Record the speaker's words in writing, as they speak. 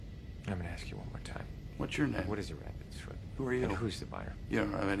I'm going to ask you one more time. What's your name? What is a rabbit's foot? Who are you? And who's the buyer? You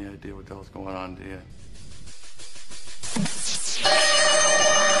don't have any idea what the hell's going on, do you?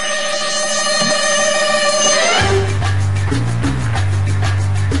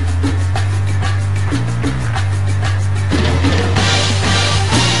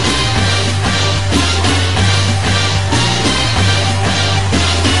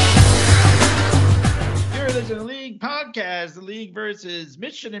 Podcast, The League versus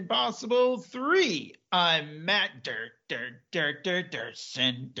Mission Impossible 3. I'm Matt Durson.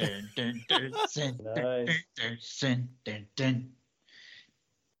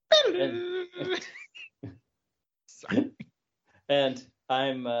 Sorry. And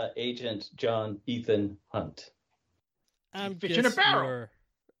I'm Agent John Ethan Hunt. I'm Fish in a barrel.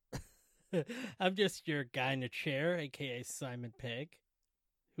 I'm just your guy in a chair, aka Simon Pegg,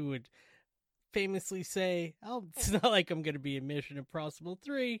 who would famously say, "Oh, it's not like I'm going to be in Mission Impossible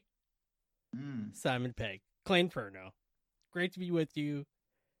 3." Simon Pegg, Clay Inferno. Great to be with you.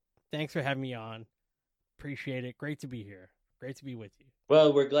 Thanks for having me on. Appreciate it. Great to be here. Great to be with you.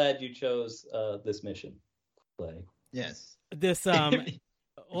 Well, we're glad you chose this mission, Clay. Yes. This why don't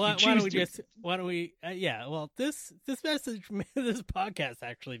we this message, this podcast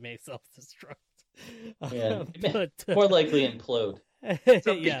actually may self-destruct. Yeah, but more likely implode.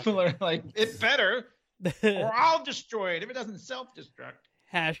 Some people are like, it better, or I'll destroy it if it doesn't self-destruct.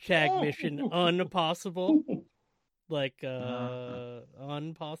 Hashtag Mission Unpossible. Like Mission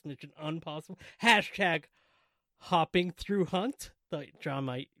Unpossible. Hashtag Hopping Through Hunt. Thought John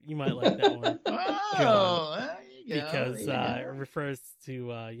you might like that one. Oh, there you go. Because it refers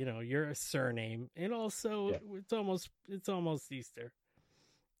to your surname, and also it's almost Easter.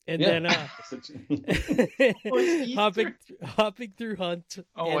 And then hopping through Hunt,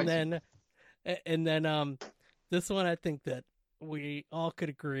 and then this one I think that we all could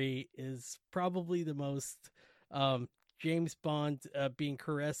agree is probably the most James Bond being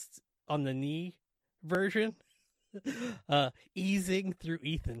caressed on the knee version. Easing through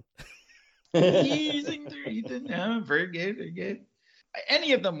Ethan. Easing through Ethan. Yeah, very good, very good.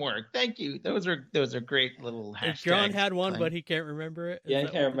 Any of them work. Thank you. Those are great little hashtags. John had one, but he can't remember it. Yeah, I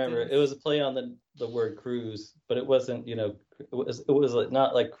can't remember it. It was a play on the word cruise, but it wasn't. It was like,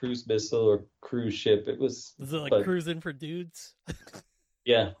 not like cruise missile or cruise ship. It was. Was it like cruising for dudes?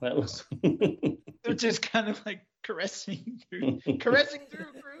 Yeah, that was. They're just kind of like caressing through cruise.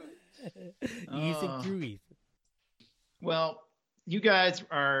 Easing through Ethan. Well, you guys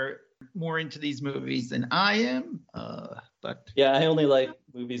are more into these movies than I am, but yeah, I only like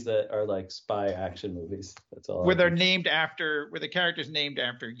movies that are like spy action movies. That's all. Where the characters named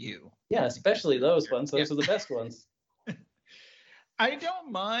after you. Yeah, especially those ones. Those are the best ones. I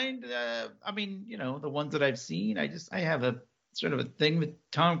don't mind. I mean, the ones that I've seen. I have a sort of a thing with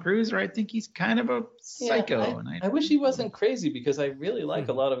Tom Cruise, where I think he's kind of a psycho. Yeah, and I wish he wasn't crazy, because I really like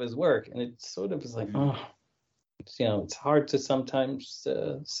a lot of his work, and it sort of is like, it's hard to sometimes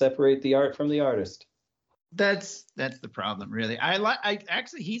separate the art from the artist. That's the problem, really. I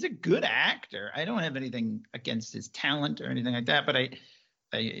actually, he's a good actor. I don't have anything against his talent or anything like that, but I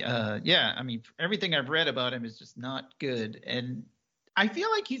mean, everything I've read about him is just not good. And I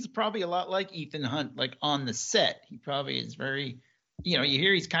feel like he's probably a lot like Ethan Hunt, like on the set. He probably is very, you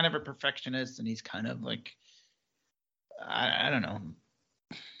hear he's kind of a perfectionist, and he's kind of like, I don't know.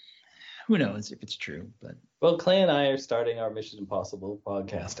 Who knows if it's true, but. Well, Clay and I are starting our Mission Impossible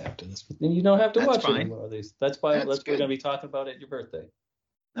podcast after this. And you don't have to watch any more of these. That's why we're going to be talking about it at your birthday.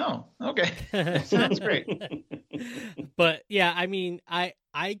 Oh, okay. Sounds great. But yeah, I mean, I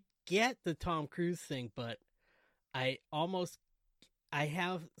get the Tom Cruise thing, but I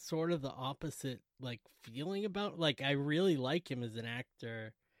have sort of the opposite feeling about, I really like him as an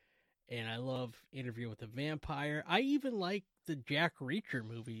actor, and I love Interview with a Vampire. I even like the Jack Reacher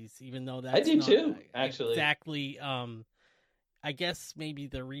movies, even though that's I do too, actually. Exactly. I guess maybe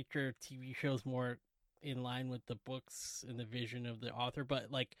the Reacher TV show's more in line with the books and the vision of the author, but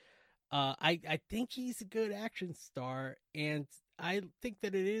I think he's a good action star, and I think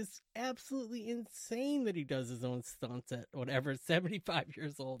that it is absolutely insane that he does his own stunts at 75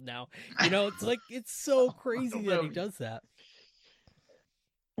 years old now. It's so crazy that he does that.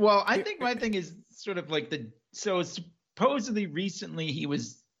 Well, I think my thing is sort of like supposedly recently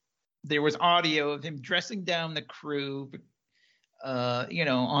there was audio of him dressing down the crew,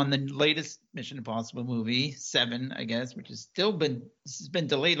 on the latest Mission Impossible movie, 7, I guess, which has been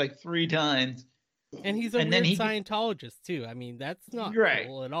delayed like 3 times. And he's a weird Scientologist too. I mean, that's not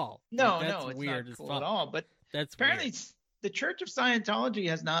cool at all. No, that's it's weird not cool at all. But that's apparently weird. The Church of Scientology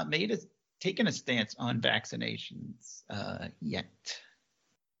has not taken a stance on vaccinations yet.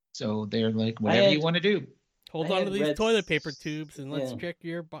 So they're like, whatever you want to do. Hold I on had to these read toilet paper tubes and let's yeah. check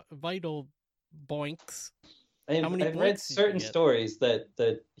your vital boinks. I've many read books did you certain get? stories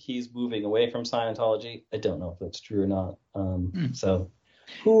that he's moving away from Scientology. I don't know if that's true or not. So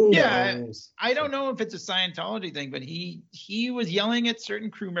who knows? I don't know if it's a Scientology thing, but he was yelling at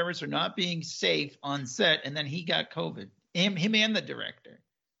certain crew members for not being safe on set, and then he got COVID. Him and the director.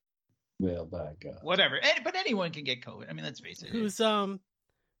 Well, by God. Whatever. But anyone can get COVID. I mean, let's face it.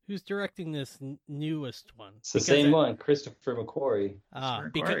 Who's directing this newest one? It's the same one, Christopher McQuarrie.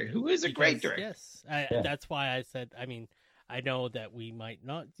 Who is a great director. Yes, that's why I said. I mean, I know that we might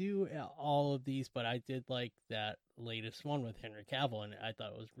not do all of these, but I did like that latest one with Henry Cavill, and I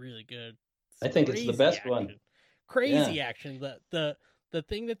thought it was really good. I think it's the best one. Crazy action. The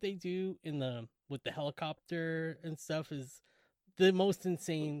thing that they do with the helicopter and stuff is the most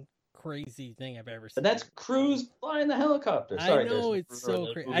insane, crazy thing I've ever seen. But that's Cruise flying the helicopter. Sorry, I know it's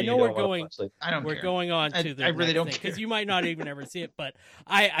so crazy. I you know don't we're wanna going. watch, like- I don't We're care. going on to the. I really don't care because you might not even ever see it. But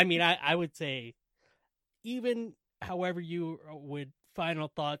I mean, I would say, even however you would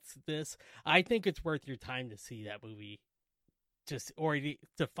final thoughts this, I think it's worth your time to see that movie. Or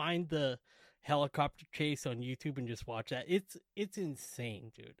to find the helicopter chase on YouTube and just watch that. It's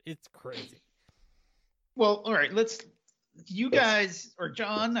insane, dude. It's crazy. Well, all right. You guys, or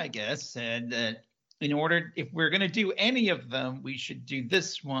John, I guess, said that if we're going to do any of them, we should do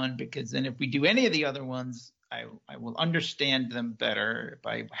this one, because then if we do any of the other ones, I will understand them better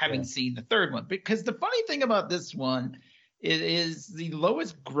by having seen the third one. Because the funny thing about this one, it is the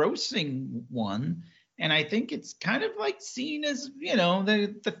lowest grossing one. And I think it's kind of like seen as,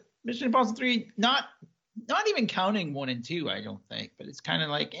 the Mission Impossible 3, not even counting 1 and 2, I don't think, but it's kind of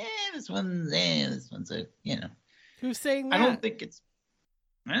like, this one's a, Who's saying that? I don't think it's,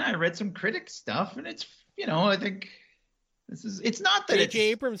 I read some critic stuff, and it's, I think it's not that it's J.J.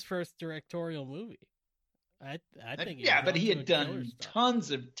 Abrams' first directorial movie. I think but he had killer done stuff.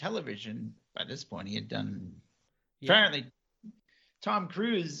 tons of television by this point. He had done, apparently, Tom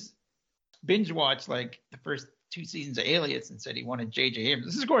Cruise binge watched like the first 2 seasons of Alias and said he wanted J.J. Abrams.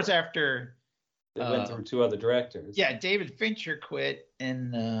 This is, of course, after They went through 2 other directors. Yeah, David Fincher quit,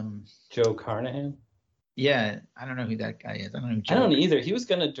 and Joe Carnahan. Yeah, I don't know who that guy is. I don't know. I don't either. He was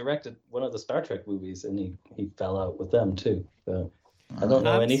going to direct one of the Star Trek movies, and he fell out with them too. So I don't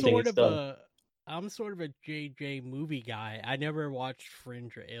know anything he's done. I'm sort of a JJ movie guy. I never watched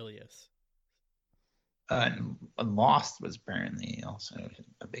Fringe or Alias. Lost was apparently also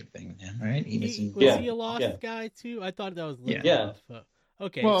a big thing then, right? Was he a Lost guy too? I thought that was Lindelof.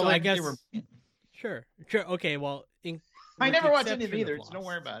 Okay, well, so I guess sure. Okay, well, I never watched any of either, so don't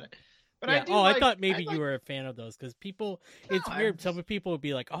worry about it. But I thought maybe you were a fan of those because it's weird. Some people would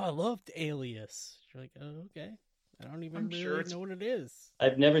be like, "Oh, I loved Alias." You're like, "Oh, okay." I don't even really know what it is.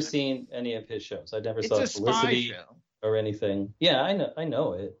 I've never seen any of his shows. I never saw Felicity or anything. Yeah, I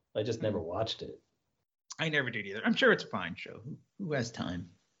know it. I just never watched it. I never did either. I'm sure it's a fine show. Who has time?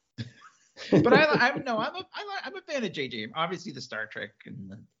 But I'm a fan of JJ. Obviously, the Star Trek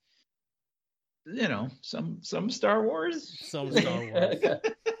and some Star Wars. Some Star Wars.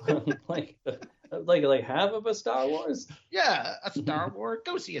 like half of a Star Wars. Yeah, a Star Wars.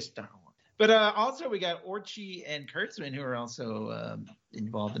 Go see a Star Wars. But also we got Orci and Kurtzman, who are also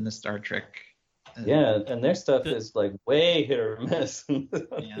involved in the Star Trek. And their stuff is like way hit or miss.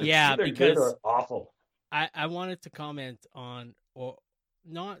 Yeah, either because good or awful. I wanted to comment on, or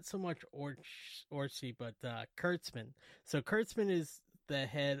not so much Orci, but Kurtzman. So Kurtzman is the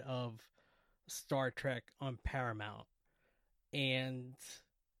head of Star Trek on Paramount, and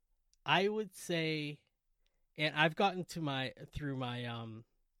I would say, and I've gotten to through my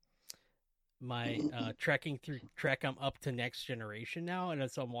trekking through Trek. I'm up to Next Generation now,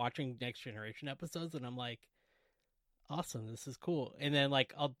 and so I'm watching Next Generation episodes, and I'm like, awesome, this is cool. And then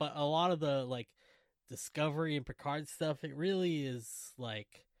but a lot of the Discovery and Picard stuff, it really is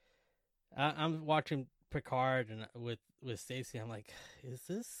like, I'm watching Picard and with Stacey, I'm like, is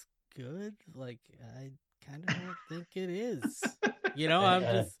this good? Like, I kind of don't think it is. I'm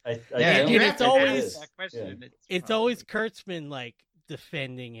just, it's always that question. It's always Kurtzman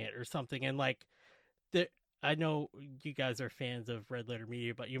defending it or something, and I know you guys are fans of Red Letter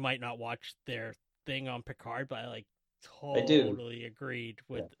Media, but you might not watch their thing on Picard, but I totally agreed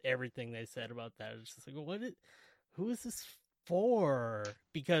with everything they said about that. It's just like, who is this for?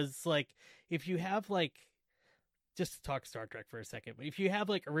 Because if you have just to talk Star Trek for a second, but if you have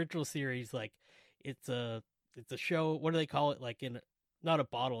original series, it's a show, what do they call it, not a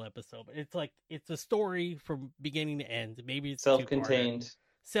bottle episode, but it's a story from beginning to end. Maybe it's self-contained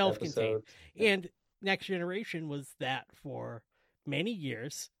episode. And Next Generation was that for many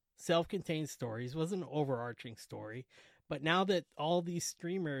years. self-contained stories, wasn't an overarching story. But now that all these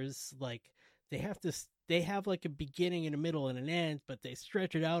streamers, like, they have like a beginning and a middle and an end, but they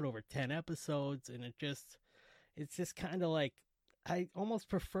stretch it out over 10 episodes, and it's just kind of like, I almost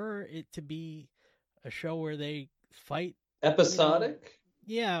prefer it to be a show where they fight Episodic?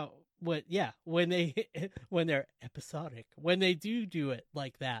 Yeah, when they're episodic, when they do it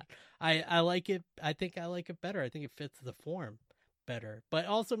like that, I like it. I think I like it better. I think it fits the form better. But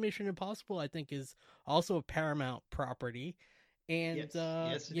also, Mission Impossible, I think, is also a Paramount property, and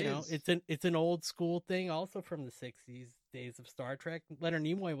Yes, it is. it's an old school thing, also from the '60s days of Star Trek. Leonard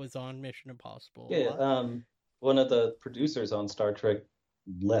Nimoy was on Mission Impossible. A lot. Yeah, one of the producers on Star Trek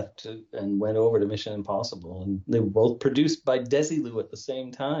left and went over to Mission Impossible, and they were both produced by Desilu at the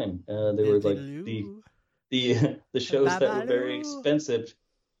same time. They were like the shows that were very expensive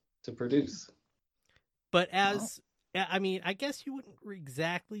to produce. But I mean, I guess you wouldn't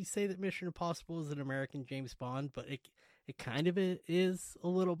exactly say that Mission Impossible is an American James Bond, but it kind of is a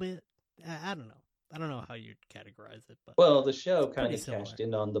little bit. I don't know. I don't know how you'd categorize it, but well, the show kind pretty of similar. cashed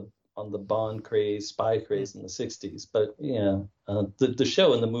in on the Bond craze, spy craze in the '60s. But yeah, the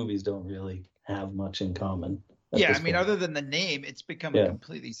show and the movies don't really have much in common. Yeah, I mean, other than the name, it's become Yeah. a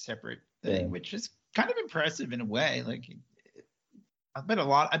completely separate thing, Yeah. which is kind of impressive in a way. Like, I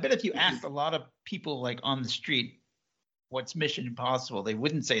bet if you asked a lot of people like on the street, what's Mission Impossible, they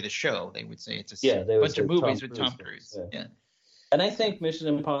wouldn't say the show. They would say it's a they would bunch say of movies Tom with Tom Cruise. Cruise. Yeah. Yeah. And I think Mission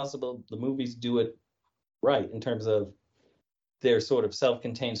Impossible, the movies do it right in terms of they're sort of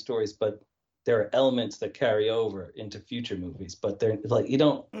self-contained stories, but there are elements that carry over into future movies. But they're like, you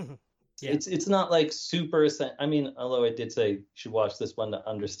don't. Yeah. It's not like super. I mean, although I did say you should watch this one to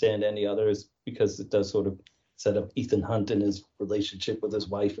understand any others, because it does sort of set up Ethan Hunt and his relationship with his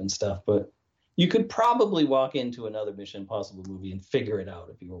wife and stuff. But you could probably walk into another Mission Impossible movie and figure it out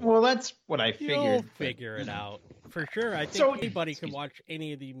if you were. Well, that's what I You'll figured. figure it out for sure. I think So- anybody can excuse me. watch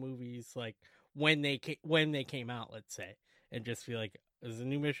any of the movies like when they came out, let's say, and just be like, "There's a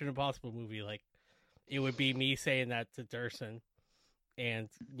new Mission Impossible movie." Like, it would be me saying that to Durson, and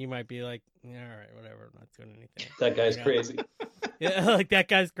you might be like, "Yeah, all right, whatever. I'm not doing anything." That guy's Yeah. crazy. Yeah, like that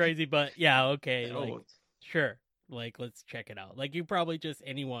guy's crazy, but yeah, okay, like Oh, sure, like let's check it out. Like, you probably just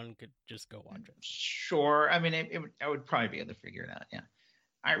anyone could just go watch it. sure. I mean, I would probably be able to figure it out. Yeah.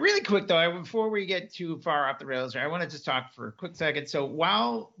 All right, really quick though, before we get too far off the rails, I want to just talk for a quick second. So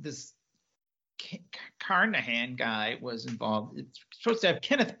while this Carnahan guy was involved, it's supposed to have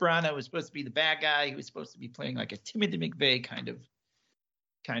Kenneth Branagh was supposed to be the bad guy. He was supposed to be playing like a Timothy McVeigh kind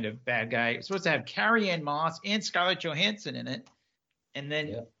of bad guy. He was supposed to have Carrie-Anne Moss and Scarlett Johansson in it, and then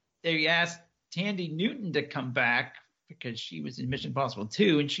Yeah. they asked Tandy Newton to come back because she was in Mission Impossible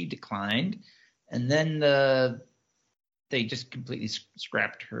 2 and she declined, and then they just completely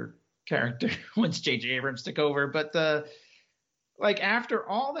scrapped her character once J.J. Abrams took over. But like after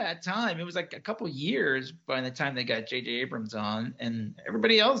all that time, it was like a couple years by the time they got J.J. Abrams on, and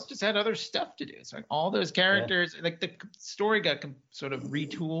everybody else just had other stuff to do. So like all those characters, like the story got sort of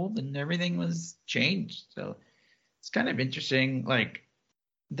retooled and everything was changed. So it's kind of interesting, like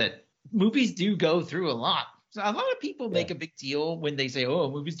that movies do go through a lot. So a lot of people make a big deal when they say, "Oh,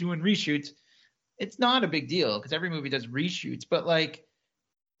 a movie's doing reshoots." It's not a big deal because every movie does reshoots, but like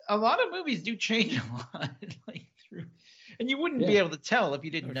a lot of movies do change a lot, like through, and you wouldn't be able to tell if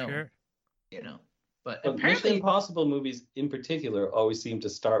you didn't know, Sure. you know. But Mission apparently, Impossible movies in particular always seem to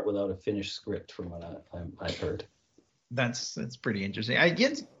start without a finished script, from what I've heard. that's pretty interesting. I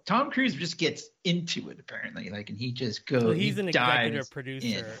guess Tom Cruise just gets into it apparently, like, and he just goes. Well, he's he an dives executive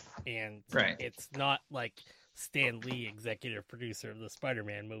producer, and Right. it's not like Stan Lee, executive producer of the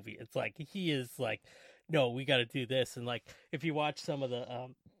Spider-Man movie. It's like he is like, no, we got to do this. And like, if you watch some of the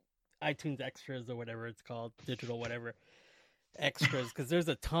iTunes extras or whatever it's called, digital whatever extras, because there's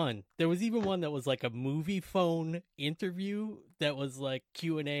a ton. There was even one that was like a movie phone interview that was like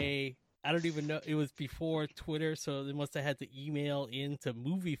Q&A. I don't even know. It was before Twitter, so they must have had to email into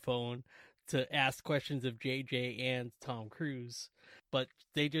Movie Phone to ask questions of JJ and Tom Cruise. But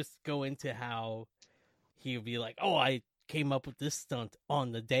they just go into how he'll be like, "Oh, I came up with this stunt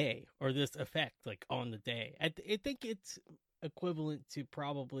on the day, or this effect like on the day." I think it's equivalent to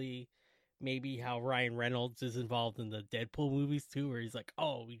probably maybe how Ryan Reynolds is involved in the Deadpool movies too, where he's like,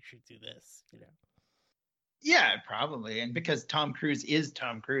 "Oh, we should do this," you know. Yeah, probably, and because Tom Cruise is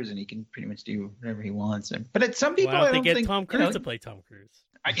Tom Cruise, and he can pretty much do whatever he wants. But at some people, Why I don't don't they get think Tom you Cruise know, to play Tom Cruise?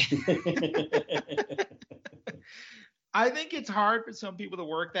 I think it's hard for some people to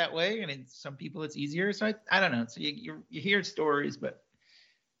work that way, and in some people it's easier. So I don't know. So you hear stories, but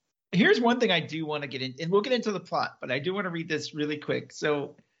here's one thing I do want to get in, and we'll get into the plot, but I do want to read this really quick.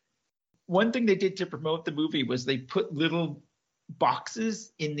 So one thing they did to promote the movie was they put little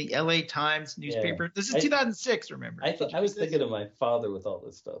boxes in the LA Times newspaper. This is 2006, remember? I was thinking of my father with all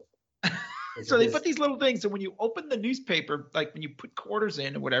this stuff. So they put these little things. So when you open the newspaper, like when you put quarters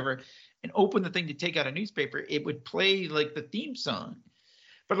in or whatever, and open the thing to take out a newspaper, it would play like the theme song.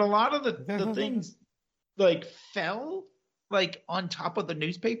 But a lot of the things like fell like on top of the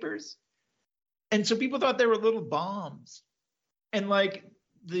newspapers. And so people thought they were little bombs. And like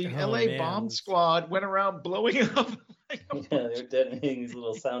the LA bomb squad went around blowing up. Like, yeah, they were detonating these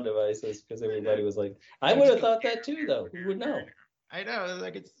little sound devices because everybody was like, I would have thought that too, though. Who would know? I know,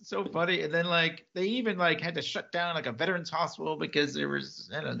 like it's so funny. And then like they even like had to shut down like a veterans hospital because there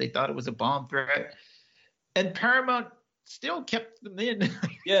was, they thought it was a bomb threat. And Paramount still kept them in.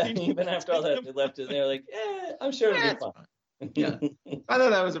 Yeah, even after all that, they left it. They're like, I'm sure it'll be fine. Yeah, I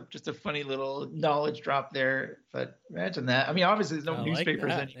thought that was just a funny little knowledge drop there. But imagine that. I mean, obviously there's no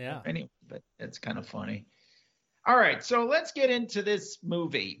newspapers anymore, anyway, but it's kind of funny. All right, so let's get into this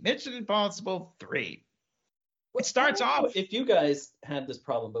movie, Mission Impossible 3. It starts off. If you guys had this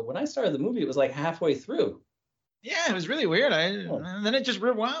problem, but when I started the movie, it was like halfway through. Yeah, it was really weird. And then it just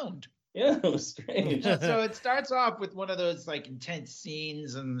rewound. Yeah, it was strange. So it starts off with one of those like intense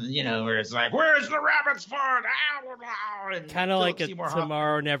scenes, and where it's like, "Where's the rabbit's foot?" Kind of like a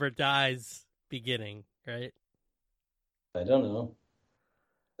Tomorrow Never Dies beginning, right? I don't know.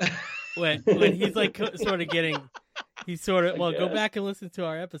 When he's like sort of getting, go back and listen to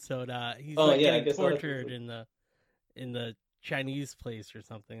our episode. He's getting tortured in the Chinese place or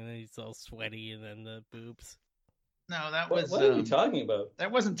something, and then he's all sweaty, and then the boobs. No, that was. What are you talking about? That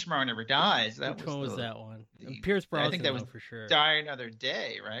wasn't Tomorrow Never Dies. Which one was that one? Pierce Brosnan. I think that was for sure. Die Another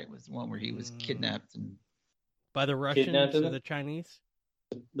Day, right? Was the one where he was kidnapped by the Russians or the Chinese?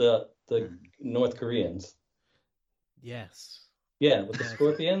 The North Koreans. Yes. Yeah, with the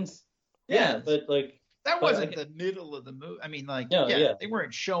scorpions. Yeah, but like that wasn't the middle of the movie. I mean, like, they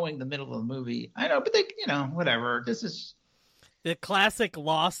weren't showing the middle of the movie. I know, but they, whatever. This is the classic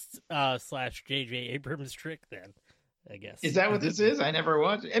Lost / J.J. Abrams trick. Then, I guess. Is that what this is? I never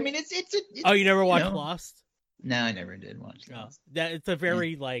watched it. I mean, it's oh, you never watched Lost? No, I never did watch Lost. That it's a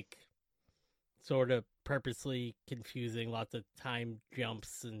very like sort of purposely confusing. Lots of time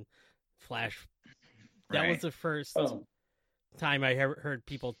jumps and flash. That was the first. Time I heard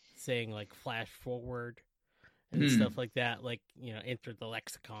people saying like flash forward and stuff like that, like enter the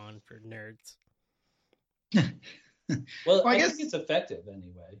lexicon for nerds. Well, I guess it's effective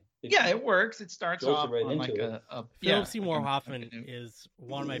anyway. It works. It starts off right on like it. Philip Seymour Hoffman is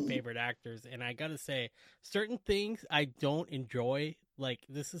one of my favorite actors, and I gotta say, certain things I don't enjoy. Like,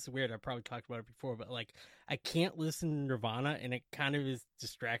 this is weird. I probably talked about it before, but like, I can't listen to Nirvana, and it kind of is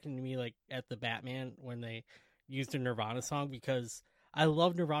distracting to me. Like at the Batman when they used a Nirvana song, because I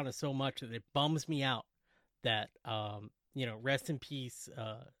love Nirvana so much that it bums me out that rest in peace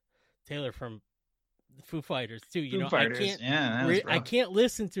Taylor from Foo Fighters too. Foo Fighters. I can't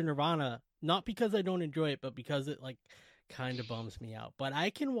listen to Nirvana, not because I don't enjoy it, but because it like kind of bums me out. But I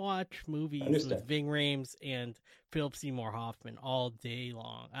can watch movies with Ving Rhames and Philip Seymour Hoffman all day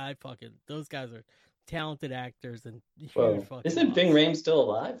long. Those guys are talented actors, and isn't Ving Rhames still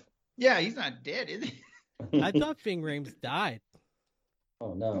alive? Yeah, he's not dead, is he? I thought Ving Rhames died.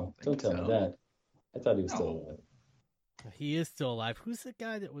 Oh no! Don't tell me that. I thought he was still alive. He is still alive. Who's the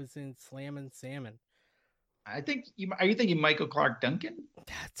guy that was in Slammin' Salmon? I think are you thinking Michael Clark Duncan?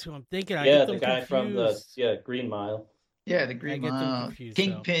 That's who I'm thinking. The guy from the Green Mile. Yeah, the Green Mile.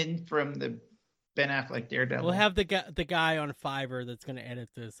 Kingpin from the Ben Affleck Daredevil. We'll have the guy on Fiverr that's going to edit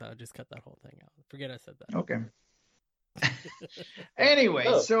this. Just cut that whole thing out. Forget I said that. Okay. Anyway,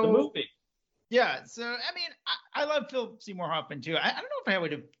 so the movie. Yeah, so I mean, I love Philip Seymour Hoffman too. I don't know if I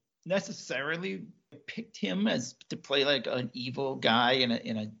would have necessarily picked him as to play like an evil guy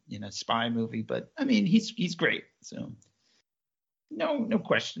in a spy movie, but I mean, he's great. So no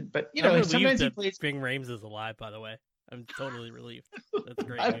question. But sometimes he plays. Ving Rhames is alive, by the way. I'm totally relieved. That's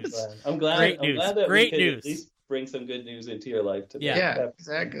great news. I'm glad. Great news. Glad that great we could news. At least bring some good news into your life today. Yeah,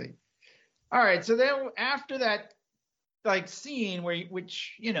 exactly. All right, so then after that, like scene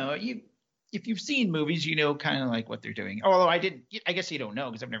if you've seen movies, kind of like what they're doing. Although I guess you don't know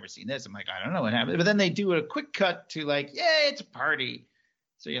because I've never seen this. I'm like, I don't know what happened. But then they do a quick cut to like, yeah, it's a party.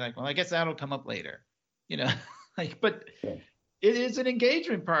 So you're like, well, I guess that'll come up later, but it is an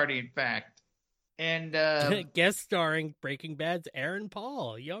engagement party, in fact. And guest starring Breaking Bad's Aaron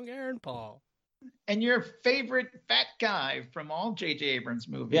Paul, young Aaron Paul. And your favorite fat guy from all J.J. Abrams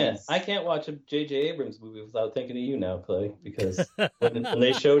movies. Yeah, I can't watch a J.J. Abrams movie without thinking of you now, Clay, because when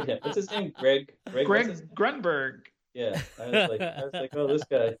they showed him, what's his name? Greg Grunberg. Yeah, I was like, oh, this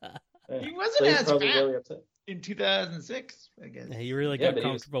guy. Yeah. He wasn't Clay's as probably fat really upset. in 2006, I guess. Yeah, he really Yeah, got but he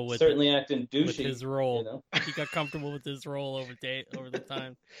was comfortable with certainly acting douchey with his role. You know? He got comfortable with his role over the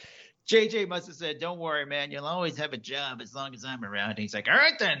time. JJ must have said, "Don't worry, man. You'll always have a job as long as I'm around." And he's like, "All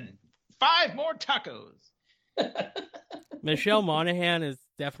right, then. 5 more tacos." Michelle Monaghan is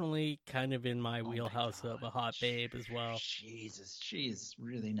definitely kind of in my Oh my wheelhouse of a God. hot babe as well. Jesus, she is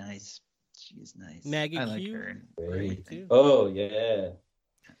really nice. She is nice. Maggie I like Q? her. in Great. everything. Oh yeah.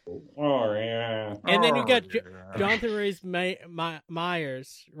 Oh yeah. And then you got yeah. Jonathan Rhys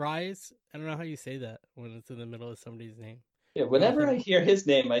Myers. Rise? I don't know how you say that when it's in the middle of somebody's name. Yeah. Whenever I hear his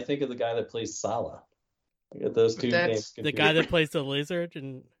name, I think of the guy that plays Sala. I get those But two that's names The confused. guy that plays the lizard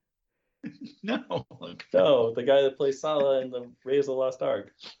and No. No, the guy that plays Sala in the Raiders of the Lost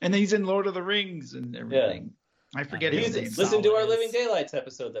Ark. And he's in Lord of the Rings and everything. I forget his He's, name. listen to our Sala Living is- Daylights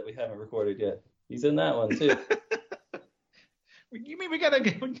episode that we haven't recorded yet. He's in that one too. You mean we gotta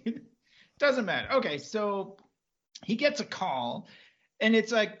go? Doesn't matter. Okay, so he gets a call, and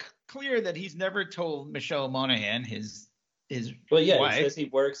it's like clear that he's never told Michelle Monaghan, his Well, yeah, wife. he says he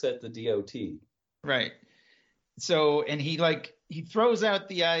works at the DOT. Right. So, and he throws out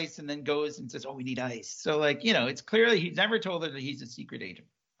the ice and then goes and says, "Oh, we need ice." So, like, it's clearly he's never told her that he's a secret agent.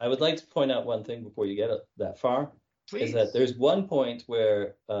 I would like to point out one thing before you get that far. Please. Is that there's one point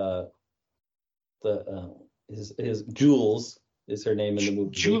where his Jules is her name in the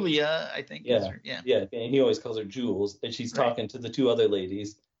movie. Julia, I think. Yeah. Is her, yeah. Yeah, and he always calls her Jules, and she's Right. talking to the two other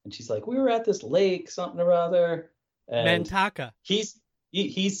ladies, and she's like, "We were at this lake, something or other," and Mantaka. he's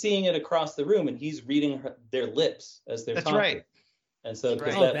seeing it across the room, and he's reading their lips as they're That's talking. right. And so, That's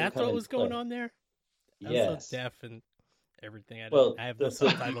 'cause right. Oh, that would that's come what into was going play. on there? I'm Yes. so deaf and everything. Well, I have the that's-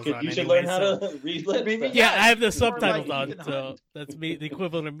 subtitles on. you should anyway, learn how so- to read lips. Maybe- then. Yeah, I have the It's more subtitles like on, Ethan so Hunt. that's me. The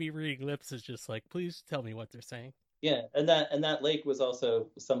equivalent of me reading lips is just like, please tell me what they're saying. Yeah, and that lake was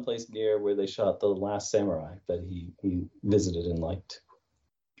also someplace near where they shot The Last Samurai that he visited and liked.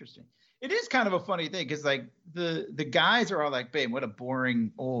 Interesting. It is kind of a funny thing because like the guys are all like, "Babe, what a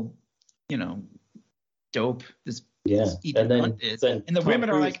boring old, dope this Yeah, Ethan and then, Hunt is." then And the Tom women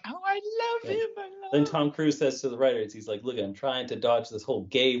are Cruise- like, "Oh, I love Yeah. him. I love Then him." Tom Cruise says to the writers, he's like, "Look, I'm trying to dodge this whole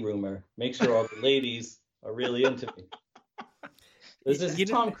gay rumor. Make sure all the ladies are really into me." This is You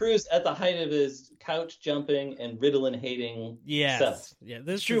know- Tom Cruise at the height of his couch jumping and Ritalin hating Yes. self. Yeah,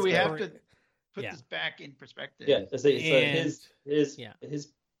 this It's true. is We have great. to put Yeah. this back in perspective. Yeah, so And- yeah.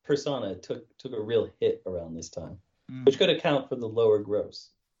 his persona took a real hit around this time, Mm. which could account for the lower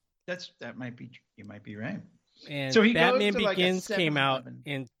gross. that might be. You might be right. And So he goes Batman to, like, a Begins came out 7-Eleven.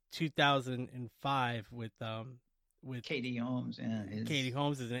 in 2005 with Katie Holmes. Yeah. Katie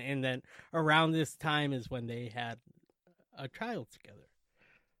Holmes, and then around this time is when they had a child together.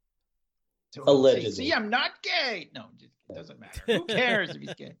 So Allegedly. See, I'm not gay. No, it doesn't matter. Who cares if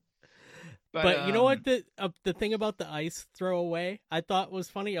he's gay? But you know what the thing about the ice throwaway I thought was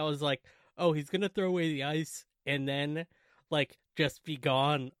funny? I was like, oh, he's gonna throw away the ice and then like just be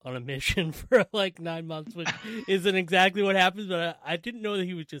gone on a mission for like 9 months, which isn't exactly what happens. But I didn't know that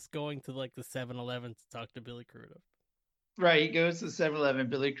he was just going to like the 7-Eleven to talk to Billy Crudup. Right, he goes to 7-Eleven.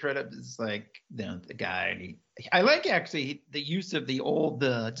 Billy Crudup is like, the guy. And I like actually the use of the old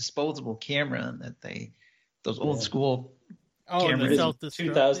disposable camera those old Yeah. school. Oh, Cameron the is self-destruct.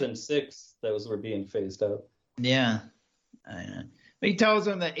 2006, those were being phased out. Yeah, I know. But he tells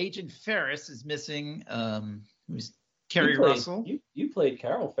him that Agent Ferris is missing. Who's Kerry You played- Russell? You played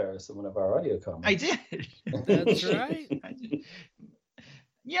Carol Ferris in one of our audio comments. I did. That's right. I did.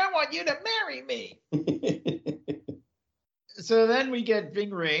 Yeah, I want you to marry me. So then we get Ving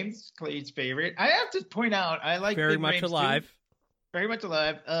Rhames, Clay's favorite. I have to point out, I like Very Ving much Rhames too. alive. Very much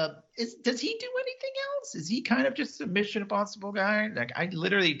alive. Does he do anything else? Is he kind of just a Mission Impossible guy? Like I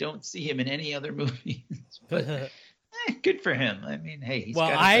literally don't see him in any other movies. But good for him. I mean, hey, he's Well,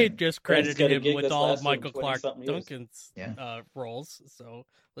 got I his own- just Frank's credited got a him gig with this all of lasted Michael Clark 20-something years. Duncan's Yeah. roles. So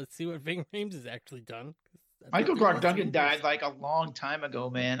let's see what Ving Rhames has actually done. That's Michael what Clark he Duncan wants to died do. like a long time ago,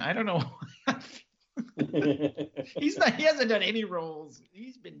 man. I don't know. He hasn't done any roles.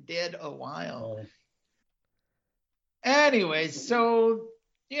 He's been dead a while. Anyways, so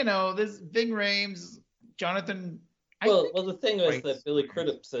this Ving Rhames, Jonathan. Well, the thing is Right. that Billy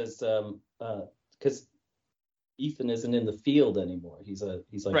Crudup says because Ethan isn't in the field anymore. He's like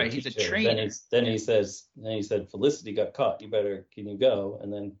Right, he's a teacher. trainer. Then he said Felicity got caught. Can you go?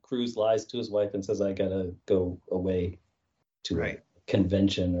 And then Cruz lies to his wife and says I gotta go away to Right. a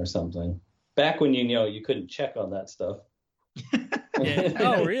convention or something. Back when you couldn't check on that stuff. Yeah.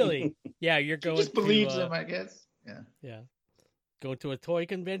 Oh, really? Yeah, you're He going just to believes him, I guess. Yeah. yeah, going to a toy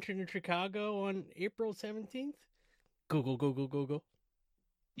convention in Chicago on April 17th. Google.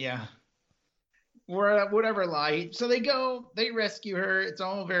 Yeah. or whatever lie. So they rescue her. It's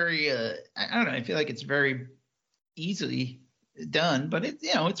all very, I don't know. I feel like it's very easily done, but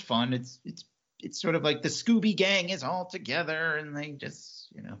it's fun. It's sort of like the Scooby Gang is all together, and they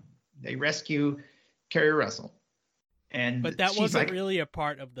just, they rescue Carrie Russell. But that she's wasn't like, really a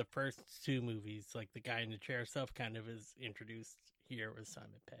part of the first two movies. Like the guy in the chair stuff kind of is introduced here with Simon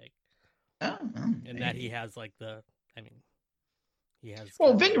Pegg. And that he has like he has.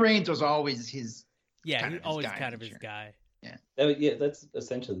 Well, Ving Rhames was always his. Yeah, he's always kind of his guy. Yeah, that's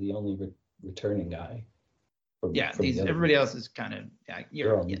essentially the only returning guy. Everybody else is kind of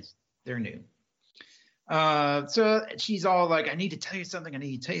yes, they're new. So she's all like, I need to tell you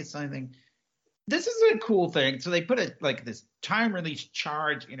something. This is a cool thing. So they put this time release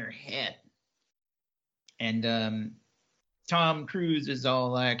charge in her head. And Tom Cruise is all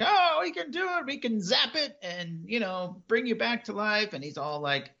like, oh, we can do it. We can zap it and, bring you back to life. And he's all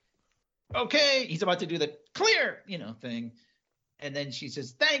like, okay. He's about to do the clear, thing. And then she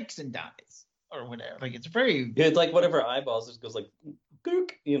says, thanks, and dies or whatever. Like, it's very. It's like whatever eyeballs just goes like,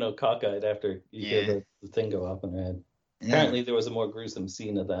 gook, cockeyed after you hear the thing go up in her head. Yeah. Apparently, there was a more gruesome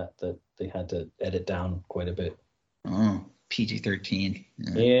scene of that they had to edit down quite a bit. Oh, PG-13.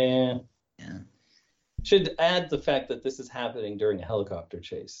 Yeah. Should add the fact that this is happening during a helicopter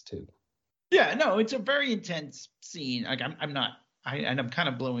chase too. Yeah, no, it's a very intense scene. Like I'm kind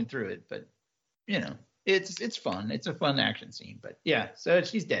of blowing through it, but it's fun. It's a fun action scene. But yeah, so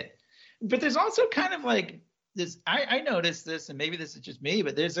she's dead. But there's also kind of like this. I noticed this, and maybe this is just me,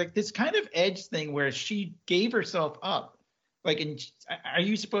 but there's like this kind of edge thing where she gave herself up. Like, are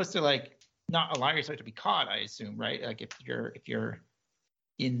you supposed to like not allow yourself to be caught? I assume, right? Like if you're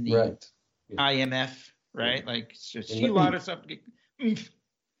in the right. IMF, right? Yeah. Like so she allowed herself to get.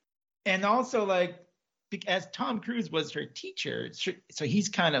 And also like, as Tom Cruise was her teacher, so he's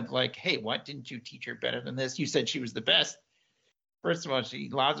kind of like, hey, what didn't you teach her better than this? You said she was the best. First of all, she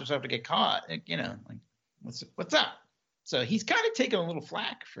allows herself to get caught. Like, like what's up? So he's kind of taking a little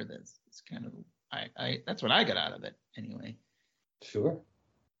flack for this. It's kind of that's what I got out of it anyway. Sure.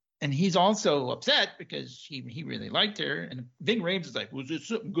 And he's also upset because he really liked her. And Ving Rhames is like, was there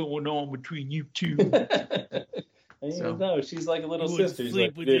something going on between you two? No, she's like a little sister. She's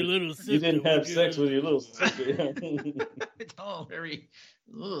sleep like, with your little sister. You didn't have sex with your little sister. It's all very.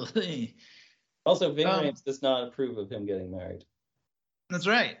 Also, Ving Rhames does not approve of him getting married. That's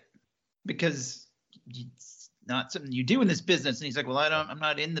right, because it's not something you do in this business. And he's like, well, I'm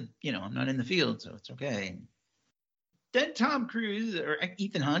not in the field, so it's okay. Then Tom Cruise or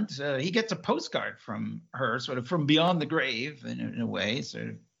Ethan Hunt, he gets a postcard from her, sort of from beyond the grave, in a way, sort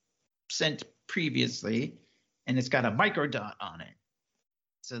of sent previously, and it's got a microdot on it.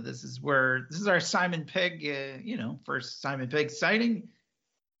 So this is our Simon Pegg, first Simon Pegg sighting.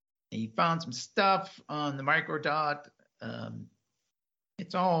 He found some stuff on the microdot.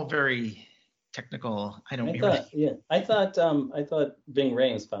 It's all very technical. I thought Ving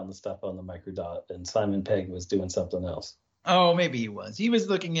Rhames found the stuff on the microdot, and Simon Pegg was doing something else. Oh, maybe he was. He was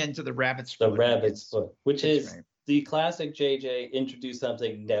looking into the rabbit's foot. The rabbit's foot, which is right. The classic JJ introduce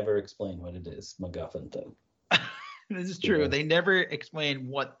something, never explain what it is, MacGuffin thing. This is true. Yeah. They never explain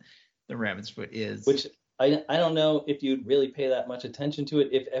what the rabbit's foot is. Which I don't know if you'd really pay that much attention to it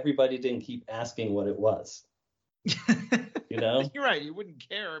if everybody didn't keep asking what it was. You're right. You wouldn't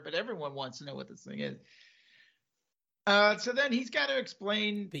care, but everyone wants to know what this thing is. So then he's got to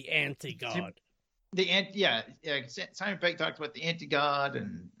explain the anti-god. Simon Pegg talks about the anti-god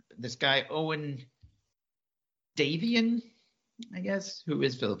and this guy Owen Davian, I guess, who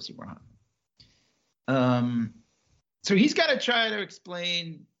is Philip Seymour Hoffman. So he's got to try to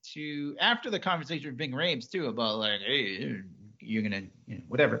explain after the conversation with Ving Rhames too about like, hey, you're gonna,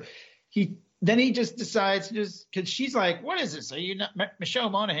 whatever. Then he just decides because she's like, what is this? Are you not? Michelle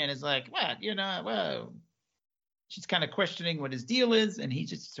Monaghan is like, what? Well, she's kind of questioning what his deal is, and he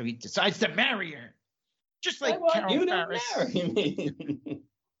decides to marry her, just like Carol Farris. Marry me.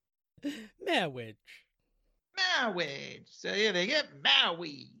 Marriage. So yeah, they get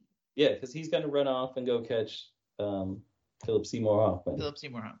married. Yeah, because he's gonna run off and go catch Philip Seymour Hoffman.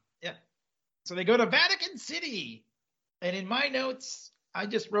 Yeah. So they go to Vatican City, and in my notes, I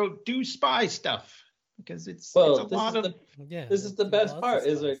just wrote do spy stuff because it's a lot of. This is the best part.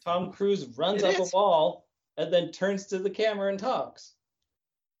 Is where Tom Cruise runs up a wall and then turns to the camera and talks.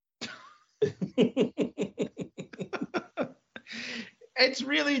 It's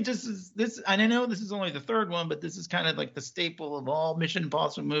really just this, and I know this is only the third one, but this is kind of like the staple of all Mission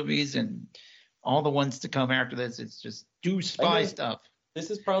Impossible movies and all the ones to come after this. It's just do spy stuff.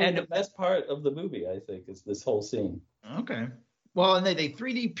 This is probably the best part of the movie, I think, is this whole scene. Okay. Well, and they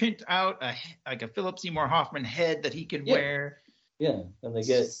 3D print out like a Philip Seymour Hoffman head that he can wear. Yeah, and they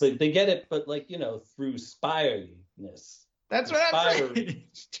get it, but like through spiriness. That's what I'm saying.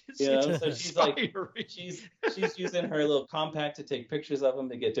 So she's like she's using her little compact to take pictures of him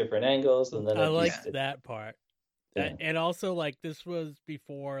to get different angles, and then I like that part. Yeah. And also, like, this was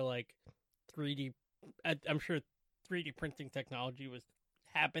before like 3D. I'm sure 3D printing technology was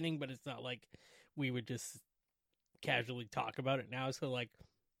happening, but it's not like we would just casually talk about it now. So like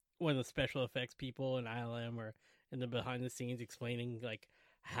when the special effects people in ILM or in the behind the scenes explaining like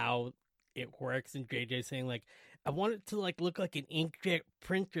how it works, and JJ saying like, I want it to like look like an inkjet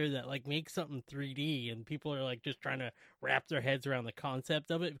printer that like makes something 3D, and people are like just trying to wrap their heads around the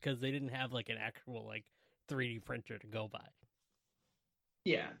concept of it because they didn't have like an actual like 3D printer to go by.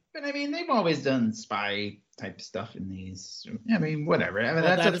 Yeah, but I mean, they've always done spy type stuff in these. I mean, whatever. I mean,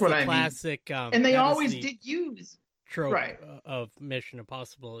 that's what I classic, mean. And they always did use trope of Mission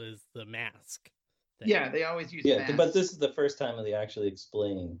Impossible is the mask thing. Yeah, they always use masks. But this is the first time that they actually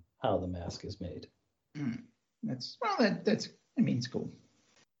explain how the mask is made. That's I mean, it's cool.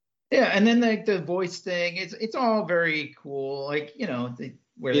 Yeah, and then like the voice thing, it's all very cool. Like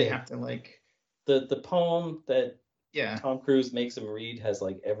they have to like the poem that Yeah. Tom Cruise makes him read has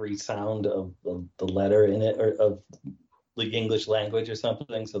like every sound of the letter in it, or of the English language or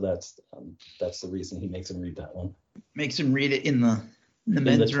something. So that's the reason he makes him read that one. Makes him read it in the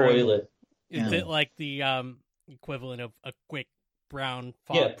men's room. Toilet. Is it like the equivalent of a quick brown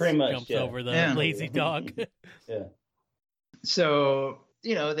fox pretty much, jumps over the lazy dog? Yeah. So,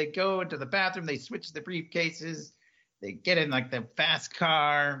 they go into the bathroom, they switch the briefcases, they get in like the fast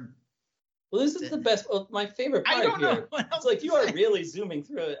car. Well, this is the best. Well, my favorite part here. It's like you are really zooming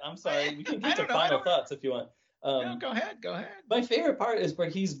through it. I'm sorry. We can get to final thoughts if you want. No, go ahead. My favorite part is where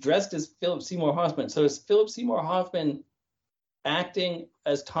he's dressed as Philip Seymour Hoffman. So is Philip Seymour Hoffman acting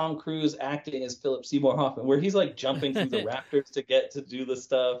as Tom Cruise acting as Philip Seymour Hoffman, where he's like jumping through the raptors to get to do the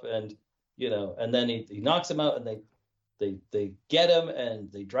stuff, and and then he knocks him out, and they get him, and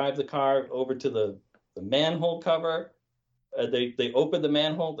they drive the car over to the manhole cover. They open the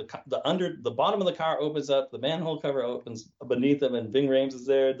manhole. The bottom of the car opens up. The manhole cover opens beneath them, and Ving Rhames is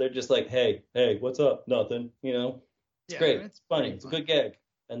there. They're just like, "Hey, what's up? Nothing." It's great. It's funny. It's a good gag.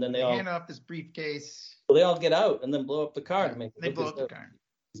 And then they all hand off this briefcase. Well, they all get out and then blow up the car to make. They blow up the car.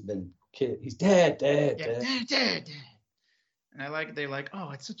 He's been killed. He's dead. Dead. And I like. They're like, "Oh,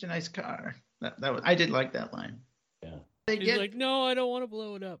 it's such a nice car." I did like that line. Yeah. He's like, "No, I don't want to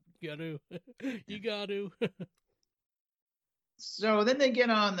blow it up. You got to." So then they get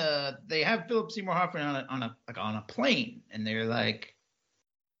they have Philip Seymour Hoffman on a plane, and they're like,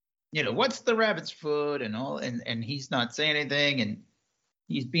 what's the rabbit's foot and all, and he's not saying anything, and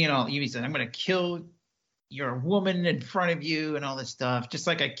he's being all, he said, I'm going to kill your woman in front of you and all this stuff, just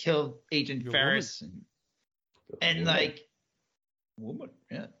like I killed Agent Ferris and like woman,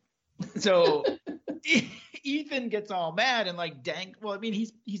 yeah. So Ethan gets all mad and like well, I mean,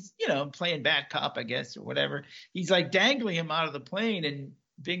 he's playing bad cop, I guess, or whatever. He's like dangling him out of the plane, and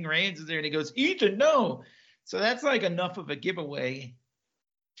Ving Rhames is there, and he goes, Ethan, no. So that's like enough of a giveaway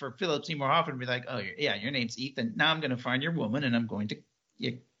for Philip Seymour Hoffman to be like, oh yeah, your name's Ethan. Now I'm going to find your woman, and I'm going to,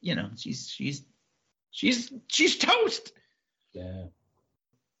 she's toast. Yeah.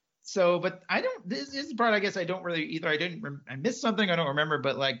 So, but this is the part I guess I don't really either. I missed something I don't remember,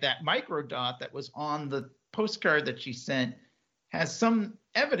 but like that micro dot that was on the postcard that she sent has some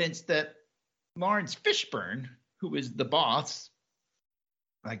evidence that Lawrence Fishburne, who is the boss,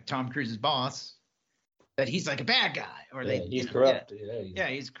 like Tom Cruise's boss, that he's like a bad guy, or he's corrupt. Yeah,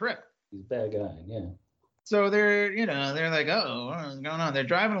 he's corrupt. He's a bad guy. Yeah. So they're like, oh, what's going on? They're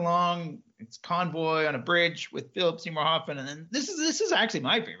driving along. It's convoy on a bridge with Philip Seymour Hoffman, and then this is actually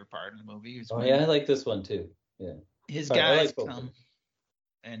my favorite part of the movie. I like this one too. Yeah, his guys come,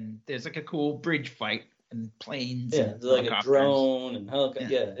 and there's like a cool bridge fight and planes. Yeah, and like a drone and helicopter.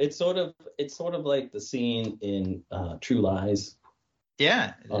 Yeah, it's sort of like the scene in True Lies.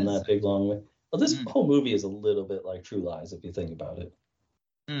 Yeah, on that big long way. Well, this whole movie is a little bit like True Lies if you think about it.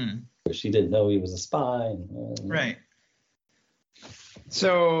 Where she didn't know he was a spy. Right.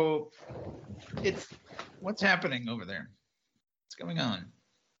 So what's happening over there? What's going on?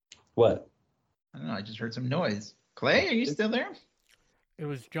 What? I don't know. I just heard some noise. Clay, are you still there? It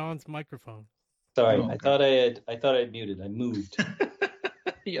was John's microphone. Sorry, okay. I thought I had muted. I moved.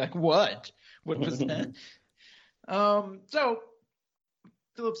 You're like, what? What was that? So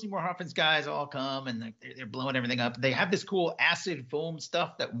Philip Seymour Hoffman's guys all come, and they're blowing everything up. They have this cool acid foam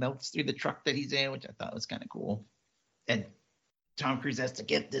stuff that melts through the truck that he's in, which I thought was kind of cool. And Tom Cruise has to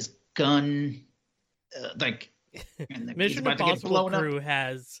get this gun, like And he's Mission about to get Impossible blown up. crew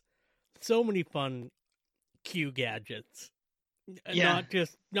has so many fun Q gadgets. Yeah.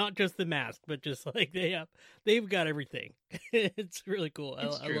 Not just the mask, but just like they've got everything. It's really cool. I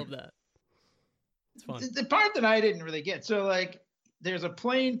It's true. love that. It's fun. The part that I didn't really get, so like there's a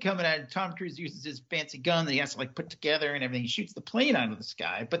plane coming out, and Tom Cruise uses his fancy gun that he has to like put together and everything. He shoots the plane out of the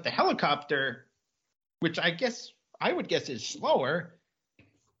sky, but the helicopter, which I would guess is slower.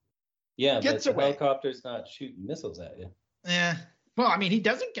 Yeah, Gets but the away. helicopter's not shooting missiles at you. Yeah. Well, I mean, he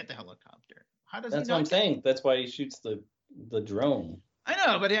doesn't get the helicopter. How does That's he what not I'm get- saying. That's why he shoots the drone. I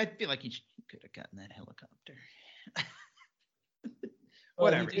know, but I feel like he could have gotten that helicopter.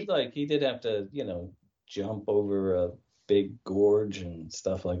 Well, Whatever. he did have to, jump over a big gorge and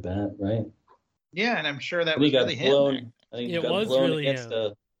stuff like that, right? Yeah, and I'm sure that And he was got really him. blown. I think he It got was blown really against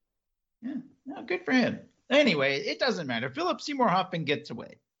him. Yeah, no, good for him. Anyway, it doesn't matter. Philip Seymour Hoffman gets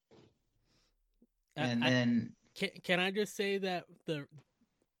away, and then Can I just say that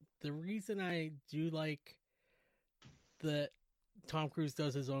the reason I do like that Tom Cruise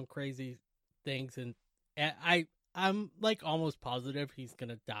does his own crazy things, and I'm like almost positive he's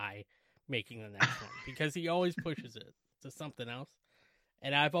gonna die making the next one because he always pushes it to something else.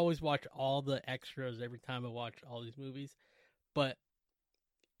 And I've always watched all the extras every time I watch all these movies, but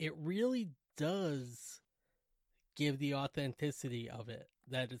it really does give the authenticity of it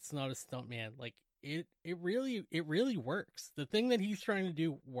that it's not a stuntman. Like it really works. The thing that he's trying to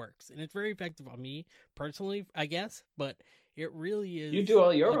do works, and it's very effective on me personally, I guess. But it really is. You do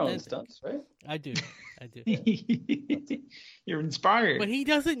all your own authentic. stunts, right? I do. you're inspired. But he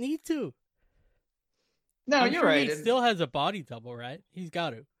doesn't need to. no, I'm you're sure right. He And- still has a body double, right? He's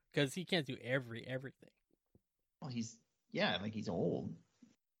got to, because he can't do everything. well, he's old.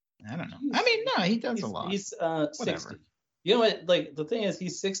 I don't know. I mean, no, he does a lot. He's Whatever. 60. You know what? Like the thing is,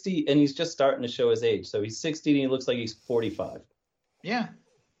 he's 60 and he's just starting to show his age. So he's 60 and he looks like he's 45. Yeah,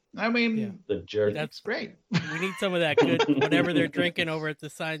 I mean, Yeah. The jerk. that's great. We need some of that good whatever they're drinking over at the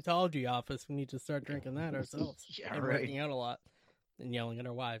Scientology office. We need to start drinking that ourselves. Yeah, And right. working out a lot and yelling at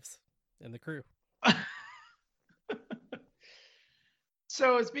our wives and the crew.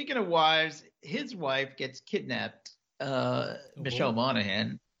 So speaking of wives, his wife gets kidnapped. Michelle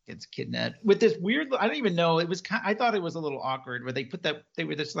Monaghan gets kidnapped with this weird. I don't even know. It was. I thought it was a little awkward where they put that. They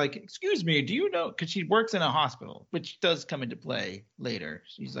were just like, "Excuse me, do you know?" Because she works in a hospital, which does come into play later.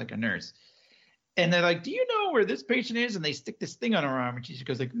 She's like a nurse, and they're like, "Do you know where this patient is?" And they stick this thing on her arm, and she just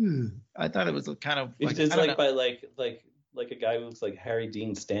goes like, "Ooh." I thought it was kind of. It's Like, just I don't like know. by like a guy who looks like Harry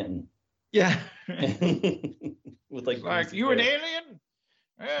Dean Stanton. Yeah. With like Like greasy you an hair. alien?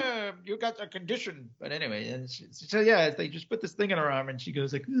 You got a condition. But anyway, and so yeah, they just put this thing in her arm, and she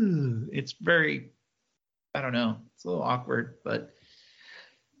goes like, "Ooh." It's very, I don't know, it's a little awkward. But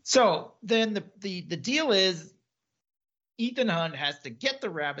so then the deal is, Ethan Hunt has to get the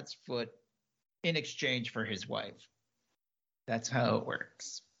rabbit's foot in exchange for his wife. That's how it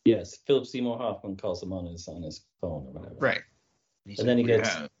works, Yes, Philip Seymour Hoffman calls him on his phone or whatever. right? And then he gets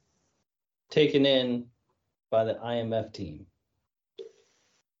taken in by the IMF team.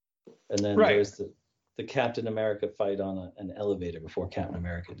 And then Right. there's the Captain America fight on an elevator before Captain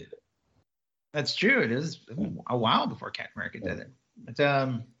America did it. That's true. It is a while before Captain America did it. But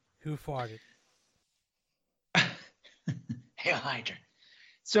Who farted? Hail Hydra.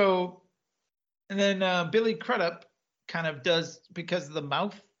 So, and then Billy Crudup kind of does, because of the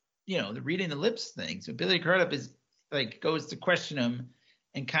mouth, the reading the lips thing. So Billy Crudup is like, goes to question him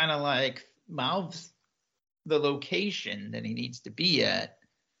and kind of like mouths the location that he needs to be at.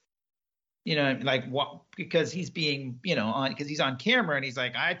 Like what, because he's being, because he's on camera and he's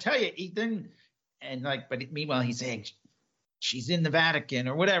like, I tell you, Ethan. And like, but meanwhile, he's saying, she's in the Vatican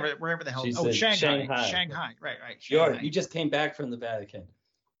or whatever, wherever the hell. She's Oh, in Shanghai. Shanghai. Right. You just came back from the Vatican.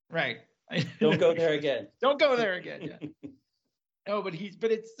 Right. Don't go there again. Don't go there again. Yeah. No, but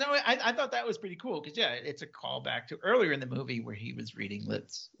it's so I thought that was pretty cool because it's a callback to earlier in the movie where he was reading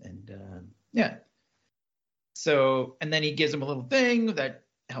lips and yeah. So and then he gives him a little thing that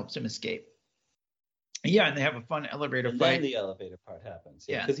helps him escape. Yeah, and they have a fun elevator And fight. then the elevator part happens.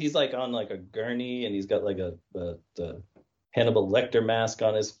 Yeah. Because he's like on like a gurney and he's got like a Hannibal Lecter mask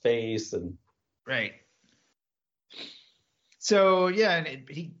on his face and Right. So yeah,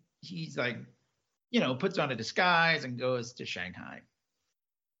 and he's like, puts on a disguise and goes to Shanghai,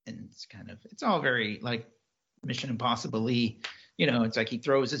 and it's all very like Mission Impossible-y. It's like he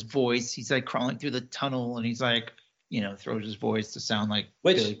throws his voice. He's like crawling through the tunnel, and he's like, throws his voice to sound like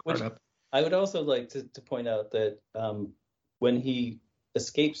Billy Crudup. I would also like to point out that when he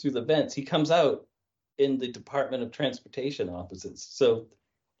escapes through the vents, he comes out in the Department of Transportation offices. So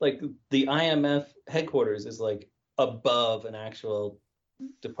like the IMF headquarters is like above an actual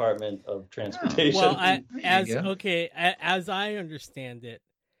Department of Transportation. Well, There you go. as I understand it,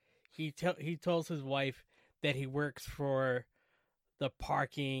 he tells his wife that he works for the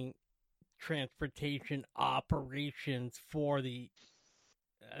parking transportation operations for the,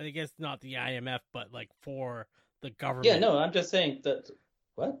 I guess not the IMF, but like for the government. Yeah, no, I'm just saying that.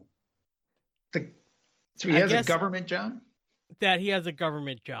 What? So he I has guess- a government job? That he has a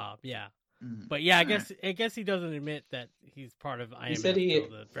government job, yeah. Mhm. But yeah, I All guess he doesn't admit that he's part of IMF. said he- till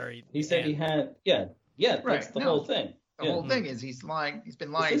the very He said he end. had. Yeah, that's Right, the no. whole thing. The Yeah. whole thing is he's lying. He's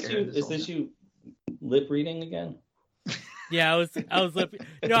been lying Is to this her. you? This Is whole this time. you lip reading again? Yeah, I was lipping.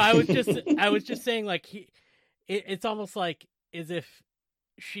 No, I was just saying like it's almost like as if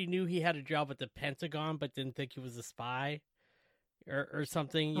she knew he had a job at the Pentagon but didn't think he was a spy or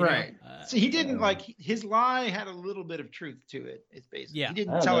something. You Right. know? So he didn't his lie had a little bit of truth to it. It's basically Yeah. he I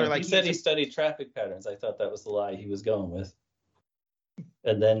didn't don't tell know. her like he said he he's a- studied traffic patterns. I thought that was the lie he was going with.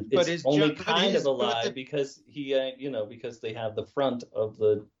 And then But it's his only job- but kind his- of a but lie the- because he, because they have the front of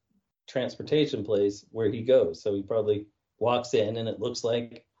the transportation place where he goes. So he probably walks in and it looks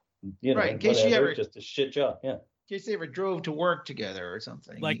like, Right, in case you whatever, ever- just a shit job. Yeah. in case they ever drove to work together or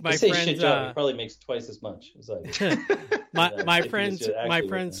something. Like I my say shit friend's job. He probably makes twice as much as I do. my Yeah, my if he was friend's just actually my working.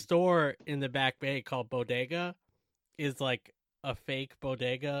 friend's store in the Back Bay called Bodega is like a fake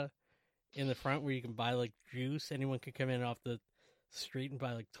bodega in the front where you can buy like juice. Anyone can come in off the street and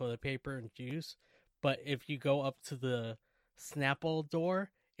buy like toilet paper and juice. But if you go up to the Snapple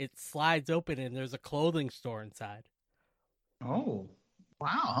door, it slides open and there's a clothing store inside. Oh, wow!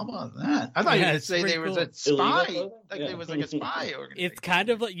 How about that? I thought you were Yeah, going to it's say pretty there was cool. a spy, Illegal like clothing? there was like a spy organization. It's kind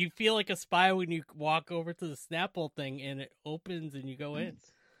of like you feel like a spy when you walk over to the Snapple thing and it opens and you go in.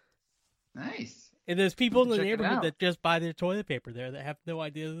 Nice. And there's people in the Check it neighborhood out. that just buy their toilet paper there that have no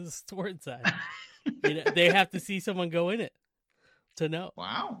idea there's a store inside. They have to see someone go in it to know.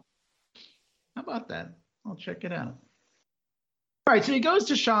 Wow. How about that? I'll check it out. All right, so he goes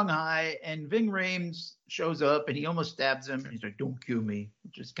to Shanghai, and Ving Rhames shows up, and he almost stabs him. And he's like, "Don't kill me,"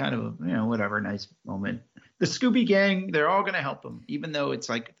 which is kind of a, whatever, nice moment. The Scooby Gang, they're all going to help him, even though it's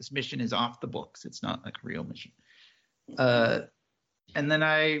like this mission is off the books. It's not like a real mission. And then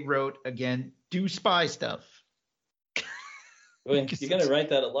I wrote again, do spy stuff. Well, you're going to write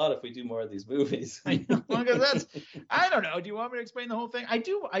that a lot if we do more of these movies. I know, because I don't know. Do you want me to explain the whole thing? I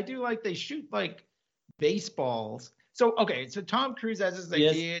do like they shoot like baseballs. So okay, so Tom Cruise has this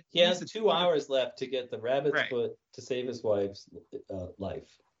idea. He has 2 hours left to get the rabbit's Right. foot to save his wife's life.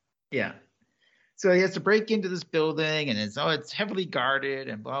 Yeah. So he has to break into this building, and it's heavily guarded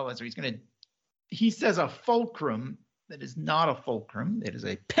and blah blah. So he says a fulcrum that is not a fulcrum. It is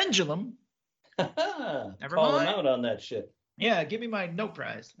a pendulum. Never Call mind. him out on that shit. Yeah, give me my no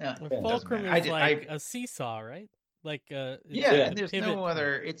prize. No, A it doesn't fulcrum matter. is like a seesaw, right? Like Yeah, Yeah. and there's pivot no point.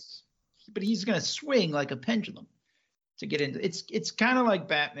 other. But he's gonna swing like a pendulum to get into. It's kind of like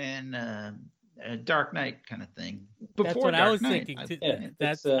Batman, Dark Knight kind of thing. Before That's what Dark I was Knight, thinking. Too. Yeah,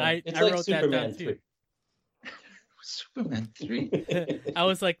 That's it's I like wrote Superman that down too. Superman 3. I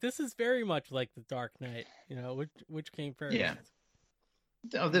was like, this is very much like the Dark Knight. You know, which came first? Yeah.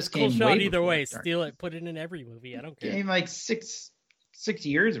 Oh, this Cool came shot way either before way. Dark Steal it, put it in every movie. I don't care. Came like six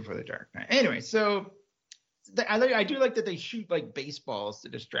years before the Dark Knight. Anyway, so I do like that they shoot like baseballs to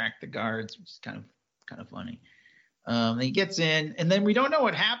distract the guards, which is kind of funny. He gets in, and then we don't know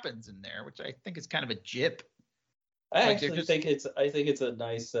what happens in there, which I think is kind of a jip. I Like, actually they're just- think it's a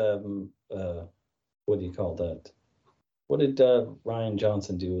nice what do you call that? What did Ryan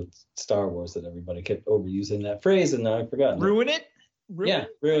Johnson do with Star Wars that everybody kept overusing that phrase and now I've forgotten it. Ruin it? Yeah,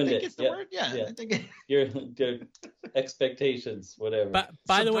 ruined I think it. it's the Yeah, word. Yeah, yeah. I think Your expectations, whatever. But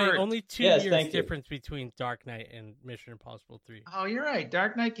by the way, Subvert. only 2 Yes, years thank you. difference between Dark Knight and Mission Impossible 3. Oh, you're right.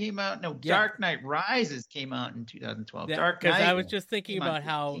 Dark Knight came out. No, Yeah. Dark Knight Rises came out in 2012. Dark Because Knight. I was just thinking came out about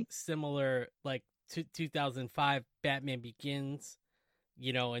how 15. similar, like 2005 Batman Begins,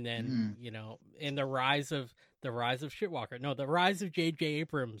 and then and the rise of Shitwalker. No, the rise of J.J.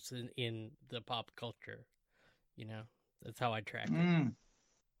 Abrams in the pop culture. That's how I track it. Mm.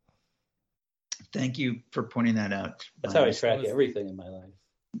 Thank you for pointing that out. That's how I Ryan. track was- everything in my life.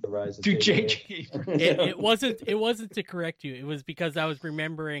 The rise of To J.J. J.J. It wasn't to correct you. It was because I was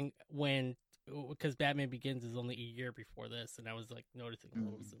remembering because Batman Begins is only a year before this, and I was like noticing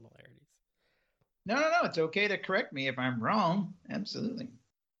little similarities. No. It's okay to correct me if I'm wrong. Absolutely.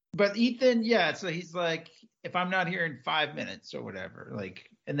 But Ethan, yeah. So he's like, if I'm not here in 5 minutes or whatever, like,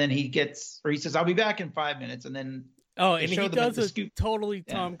 and then he says, I'll be back in 5 minutes, and then Oh, They and show he them at does the a scoop. totally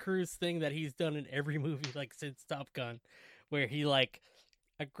Yeah. Tom Cruise thing that he's done in every movie like since Top Gun, where he like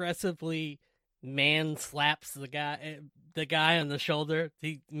aggressively man slaps the guy on the shoulder.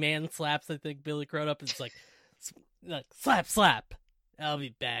 He man slaps, I think, Billy Crudup. It's like slap. I'll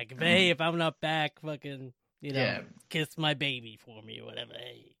be back. If I'm not back, fucking, kiss my baby for me or whatever.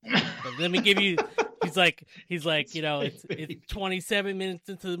 Hey, but let me give you. He's like, it's 27 minutes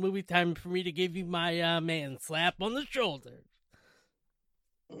into the movie, time for me to give you my man slap on the shoulder.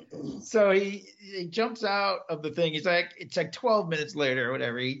 So he jumps out of the thing. He's like, it's like 12 minutes later or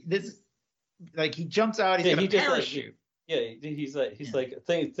whatever. He jumps out. He's got a parachute. He's like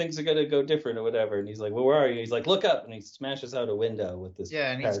things are gonna go different or whatever, and he's like, well, where are you? He's like, look up, and he smashes out a window with this.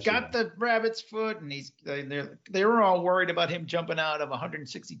 Yeah, and he's got the rabbit's foot, and they were all worried about him jumping out of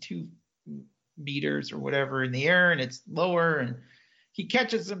 162 meters or whatever in the air, and it's lower, and he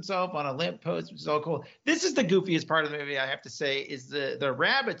catches himself on a lamppost, which is all cool. This is the goofiest part of the movie, I have to say, is the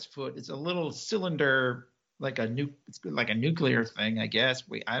rabbit's foot is a little cylinder. Like a nuclear thing, I guess.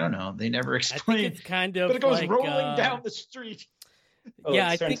 I don't know. They never explain. I think it's kind of, but it goes like, rolling down the street.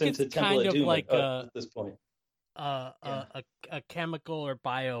 I think it's kind of like at this point. A chemical or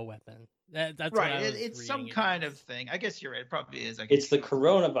bio weapon. That's right. What it's some kind of thing. I guess you're right. It probably is. It's the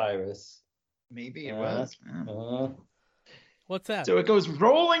coronavirus. Maybe it was. What's that? So it goes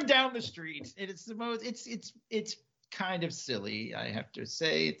rolling down the street, and it's the most. It's kind of silly, I have to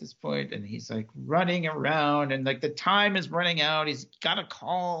say, at this point. And he's like running around, and like the time is running out. He's got to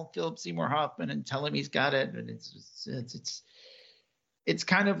call Philip Seymour Hoffman and tell him he's got it. And it's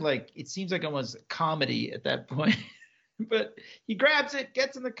kind of like, it seems like almost a comedy at that point. But he grabs it,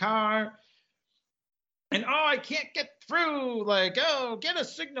 gets in the car, and I can't get through. Like, get a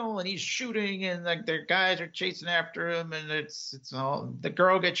signal, and he's shooting, and like their guys are chasing after him, and it's all, the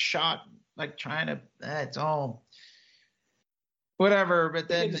girl gets shot, like trying to. It's all. Whatever, but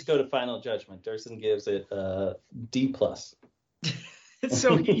then just go to Final Judgment. Durson gives it D+.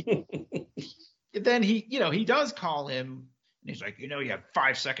 So he does call him, and he's like, you have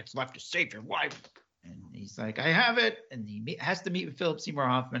 5 seconds left to save your wife, and he's like, I have it, and he has to meet with Philip Seymour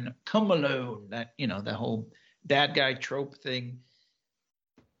Hoffman. Come alone, that the whole bad guy trope thing.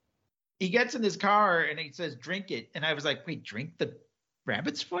 He gets in his car and he says, drink it, and I was like, wait, drink the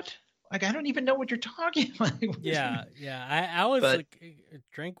rabbit's foot? Like, I don't even know what you're talking about. I was like,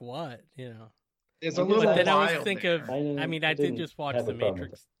 drink what? There's a little. But then I was was thinking of. I did just watch The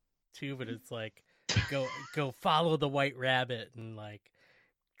Matrix 2, but it's like, go follow the white rabbit and like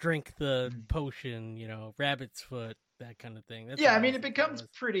drink the potion. Rabbit's foot, that kind of thing. That's it becomes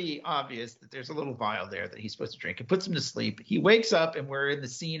pretty obvious that there's a little vial there that he's supposed to drink. It puts him to sleep. He wakes up, and we're in the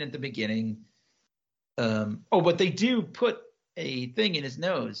scene at the beginning. But they do put a thing in his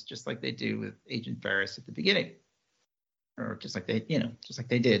nose, just like they do with Agent Ferris at the beginning, or just like they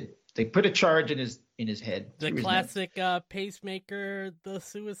did. They put a charge in his head. The classic pacemaker, the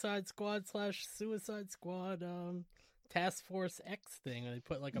Suicide Squad Task Force X thing. They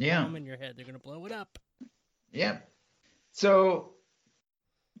put like a bomb in your head. They're gonna blow it up. Yeah. So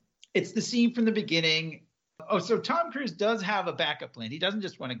it's the scene from the beginning. So Tom Cruise does have a backup plan. He doesn't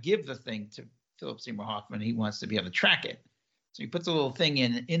just want to give the thing to Philip Seymour Hoffman. He wants to be able to track it. So he puts a little thing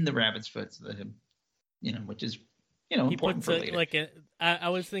in the rabbit's foot, so that which is important for later. I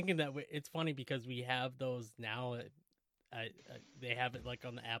was thinking that it's funny because we have those now. They have it like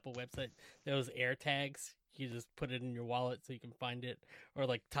on the Apple website. Those air tags, you just put it in your wallet so you can find it, or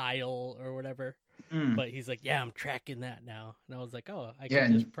like Tile or whatever. But he's like, yeah, I'm tracking that now, and I was like, I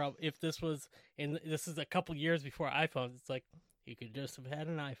can just probably, if this was, and this is a couple years before iPhones, it's like you could just have had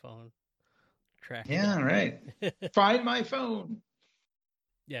an iPhone. Right. Find my phone.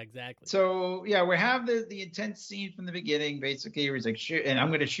 Yeah, exactly. So we have the intense scene from the beginning, basically, where he's like, shoot, and I'm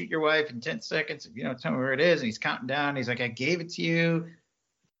going to shoot your wife in 10 seconds. Tell me where it is. And he's counting down. He's like, I gave it to you.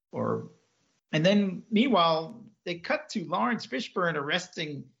 And then meanwhile, they cut to Lawrence Fishburne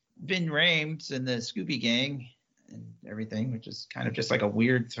arresting Vin Rhames and the Scooby Gang and everything, which is kind of just like a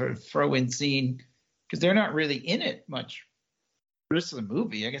weird sort of throw-in scene because they're not really in it much. The rest of the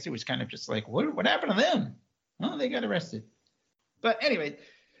movie, I guess it was kind of just like, what happened to them? Oh, they got arrested. But anyway,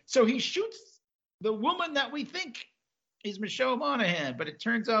 so he shoots the woman that we think is Michelle Monaghan, but it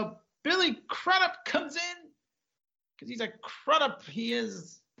turns out Billy Crudup comes in because he's a Crudup. He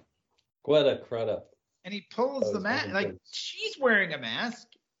is. What a Crudup. And he pulls the mask. Like, she's wearing a mask,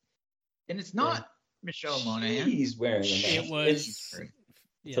 and it's not Michelle Monaghan. She's wearing a mask. It was.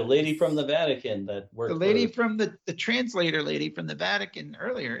 It's a lady from the Vatican that worked. The lady from the translator lady from the Vatican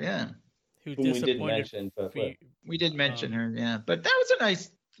earlier, whom we didn't mention, but we did mention her, But that was a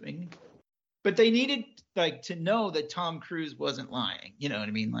nice thing. But they needed to know that Tom Cruise wasn't lying. You know what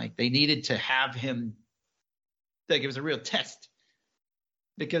I mean? Like they needed to have him. Like it was a real test.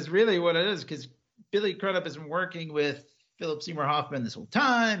 because really what it is, because Billy Crudup has been working with Philip Seymour Hoffman this whole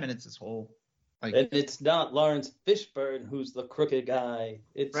time, and it's this whole like, and it's not Lawrence Fishburne who's the crooked guy.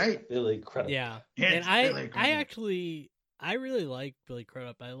 It's Right. Billy Crudup. Yeah, it's and Billy Crudup. I really like Billy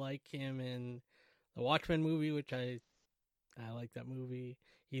Crudup. I like him in the Watchmen movie, which I like that movie.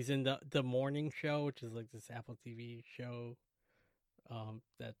 He's in the Morning Show, which is like this Apple TV show.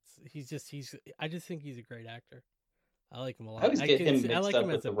 I just think he's a great actor. I like him a lot. I always get him mixed like up him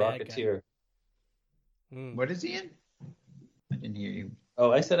with as the a bad guy. Rocketeer. What is he in? I didn't hear you.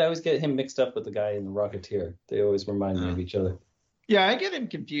 Oh, I said I always get him mixed up with the guy in the Rocketeer. They always remind me of each other. Yeah, I get him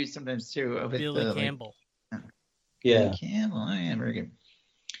confused sometimes too. With Billy Campbell. Yeah. Billy Campbell. Oh, yeah, very good.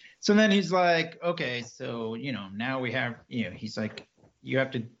 So then he's like, okay, so now we have, he's like, you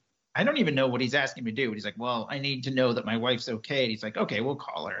have to. I don't even know what he's asking me to do. But he's like, well, I need to know that my wife's okay. And he's like, okay, we'll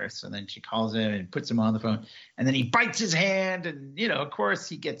call her. So then she calls him and puts him on the phone. And then he bites his hand, and of course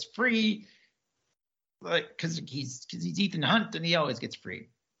he gets free, like because he's Ethan Hunt, and he always gets free.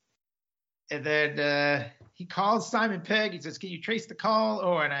 And then he calls Simon Pegg. He says, can you trace the call?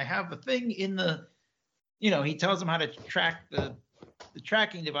 Oh, and I have a thing in the, he tells him how to track the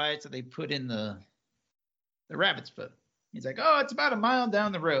tracking device that they put in the rabbit's foot. He's like, oh, it's about a mile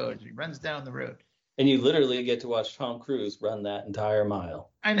down the road. He runs down the road. And you literally get to watch Tom Cruise run that entire mile.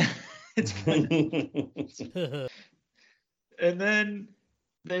 I know. It's good. And then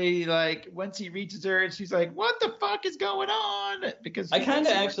they once he reaches her, and she's like, what the fuck is going on? Because I kind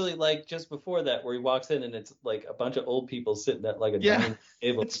of actually like just before that where he walks in and it's like a bunch of old people sitting at like a dining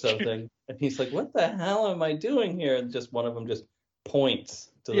table or something. And he's like, what the hell am I doing here? And just one of them just points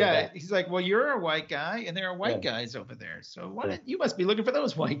to the back. He's like, well, you're a white guy and there are white guys over there. So you must be looking for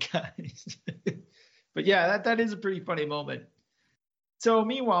those white guys. But yeah, that is a pretty funny moment. So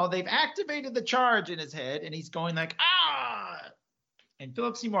meanwhile, they've activated the charge in his head and he's going like, ah! And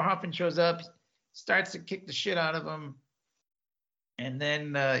Philip Seymour Hoffman shows up, starts to kick the shit out of him. And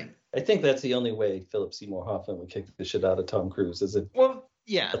then I think that's the only way Philip Seymour Hoffman would kick the shit out of Tom Cruise is if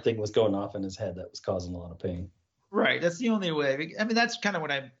a thing was going off in his head that was causing a lot of pain. Right, that's the only way. I mean, that's kind of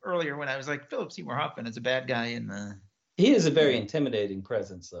when I was like, Philip Seymour Hoffman is a bad guy in the. He is a very intimidating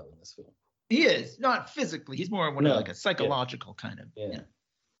presence, though, in this film. He is not physically. He's more like a psychological kind of. Yeah.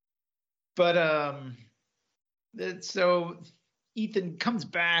 But so Ethan comes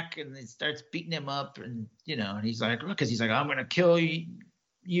back and he starts beating him up, and and he's like, I'm gonna kill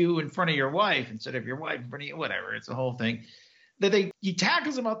you in front of your wife instead of your wife in front of you. Whatever, it's the whole thing. That he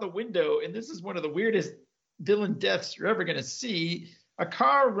tackles him out the window, and this is one of the weirdest villain deaths you're ever going to see. A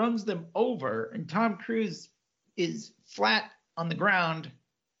car runs them over, and Tom Cruise is flat on the ground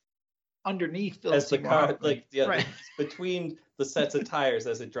underneath Philip Seymour Hoffman. It's between the sets of tires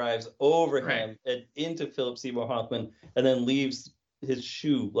as it drives over him and into Philip Seymour Hoffman, and then leaves his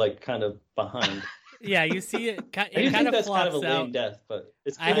shoe kind of behind. Yeah, you see it. I think that's kind of a lame death, but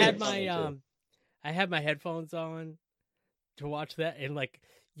it's. I had my headphones on to watch that, and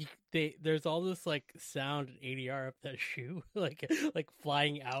there's all this sound and ADR up that shoe, like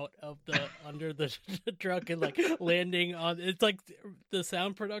flying out of the under the truck and landing on. It's like the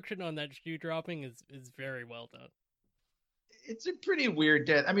sound production on that shoe dropping is very well done. It's a pretty weird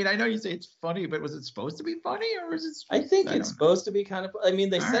death. I mean, I know you say it's funny, but was it supposed to be funny, or was it? I think it's supposed to be kind of. I mean,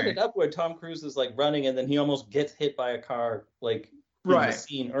 they set it up where Tom Cruise is running, and then he almost gets hit by a car, in the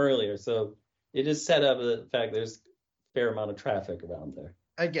scene earlier. So it is set up the fact there's a fair amount of traffic around there,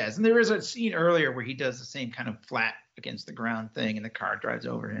 I guess. And there is a scene earlier where he does the same kind of flat against the ground thing, and the car drives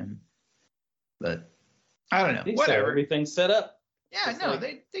over him. But I don't know. Whatever. Everything's set up. Yeah, no,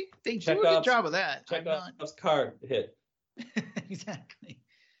 they do a good job of that. Chekhov's car hit. Exactly.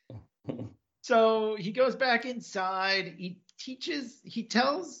 So he goes back inside. He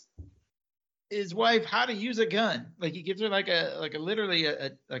tells his wife how to use a gun. He gives her literally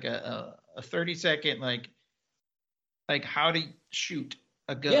a 30-second how to shoot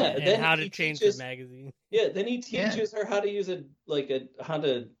a gun. Yeah, and how to change the magazine. Yeah, then he teaches her how to use how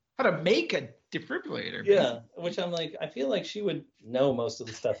to make a defibrillator. Yeah, which I'm I feel like she would know most of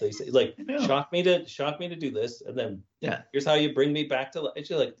the stuff they say. Shock me to do this, and then here's how you bring me back to life.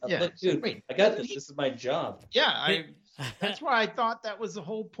 She's like, dude, wait, I got this. This is my job. Yeah, that's why I thought that was the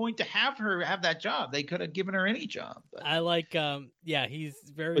whole point to have her have that job. They could have given her any job. But. I he's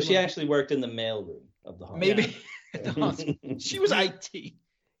very. But she actually worked in the mailroom of the hospital. Maybe she was IT.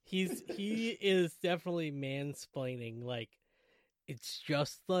 He is definitely mansplaining. It's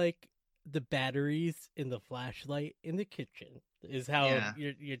just the batteries in the flashlight in the kitchen is how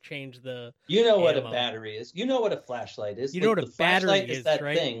you change the. You know what a battery is. You know what a flashlight is. You know what a battery is that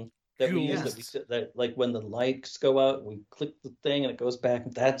right? thing that we use Ghosts. that like when the lights go out, we click the thing and it goes back.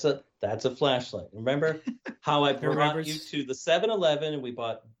 That's a flashlight. Remember how I brought Remembers- you to the 7-Eleven and we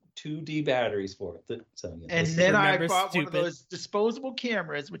bought 2D batteries for it. So yeah, And this- then I Remember bought one of stupid. those disposable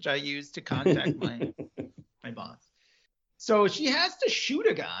cameras, which I use to contact my boss. So she has to shoot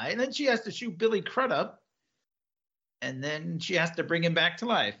a guy, and then she has to shoot Billy Crudup, and then she has to bring him back to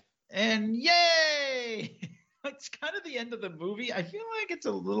life. And yay! It's kind of the end of the movie. I feel like it's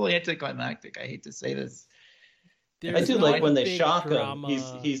a little anticlimactic. I hate to say this. I There's do no like when they big shock drama.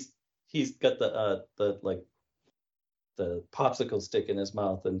 him. He's got the popsicle stick in his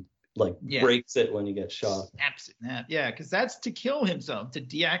mouth and like Yeah. breaks it when he gets shot. Snaps it. Yeah, because that's to kill himself, to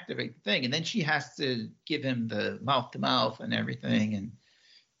deactivate the thing. And then she has to give him the mouth to mouth and everything and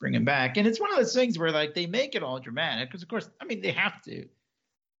bring him back. And it's one of those things where like they make it all dramatic because, of course, I mean, they have to.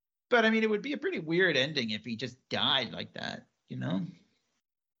 But I mean, it would be a pretty weird ending if he just died like that, you know?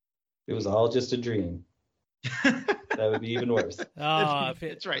 It was all just a dream. That would be even worse. Oh,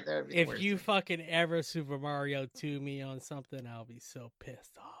 That's right. That would be if worse. you fucking ever Super Mario 2 me on something, I'll be so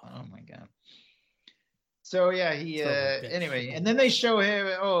pissed off. Oh my god. So yeah, he Throw a bitch. anyway, and then they show him,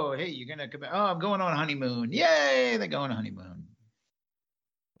 oh hey, you're gonna come back. Oh, I'm going on a honeymoon. Yay, they're going on a honeymoon.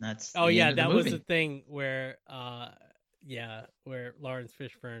 That's Oh the yeah, end of the that was movie. the thing where where Lawrence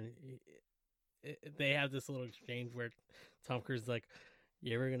Fishburne they have this little exchange where Tom Cruise is like,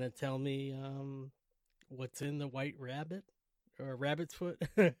 "You ever gonna tell me what's in the white rabbit or rabbit's foot?"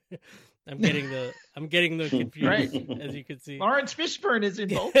 I'm getting the confused, Right. as you can see. Lawrence Fishburne is in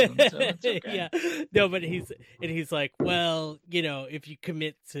both of them, so it's okay. Yeah, no, but he's like, well, if you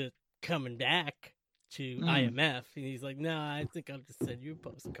commit to coming back to IMF, and he's like, no, I think I'll just send you a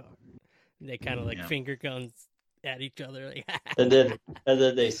postcard. And they kind of like Yeah. finger guns at each other, like, And then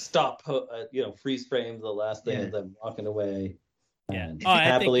they stop, freeze frame the last thing Yeah. of them walking away. Yeah. And Oh, I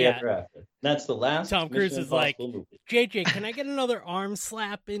think, happily yeah. ever after. That's the last Tom Cruise Mission is like, Impossible movie. JJ, can I get another arm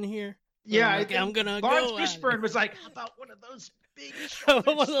slap in here? Yeah, I'm I like, think I'm gonna Lawrence go at Fishburne it. was like, how about one of those big One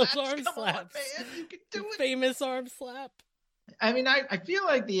shoulder of those slaps? arm Come slaps. on, man, you can do it. Famous arm slap. I mean, I feel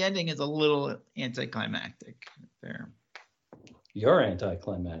like the ending is a little anticlimactic there. You're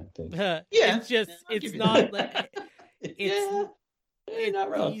anticlimactic. Yeah, It's just, I'll it's give you not that. like, Yeah, you're not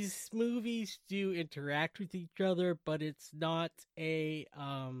wrong. these movies do interact with each other, but it's not a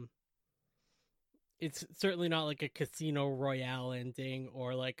it's certainly not like a Casino Royale ending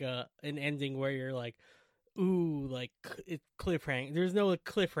or like an ending where you're like, ooh, like it's cliffhanger. There's no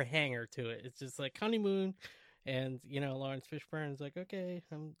cliffhanger to it. It's just like honeymoon, and Lawrence Fishburne's like, okay,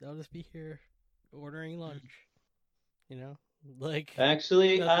 I'll just be here ordering lunch, like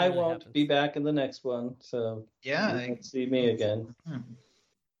Actually, Nothing I really won't happens. be back in the next one, so Yeah, you won't see me again.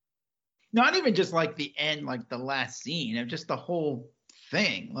 Not even just like the end, like the last scene, of just the whole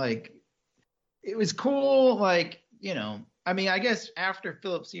thing. Like, it was cool. Like, I mean, I guess after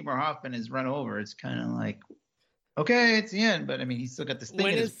Philip Seymour Hoffman is run over, it's kind of like, okay, it's the end. But I mean, he's still got this thing.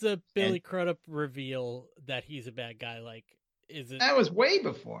 when in is his- the Billy Crudup reveal that he's a bad guy? Like, is it? That was way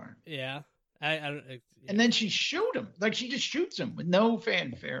before. Yeah, I don't. And then she shoot him. Like, she just shoots him with no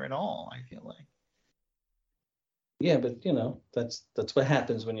fanfare at all, I feel like. Yeah, but that's what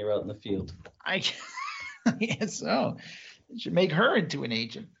happens when you're out in the field. I guess so. It should make her into an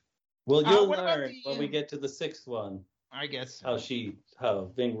agent. Well, you'll what about learn the, when we get to the 6th one I guess so.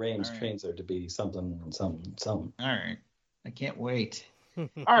 how Ving Rhames All right. trains her to be something and something and something. All right. I can't wait. All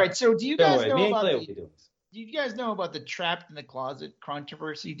right. So do you Don't guys worry, know me and about Clay the, will be doing this. do you guys know about the trapped in the closet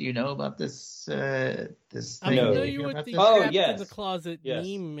controversy? Do you know about this this I'm thing? No. Did you familiar hear with about the this? Oh, trapped in yes. the closet Yes.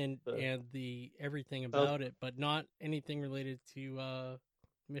 meme and The- the everything about it, but not anything related to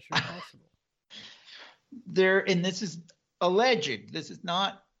Mission Impossible. And this is alleged. This is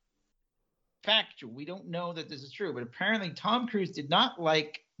not factual. We don't know that this is true, but apparently Tom Cruise did not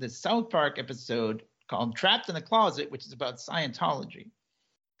like the South Park episode called Trapped in the Closet, which is about Scientology.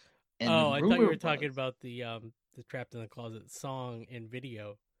 And the Oh, I thought you rumor were talking was- about the Trapped in the Closet song and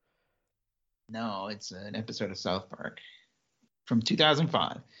video. No, it's an episode of South Park from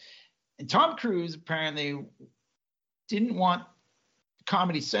 2005. And Tom Cruise apparently didn't want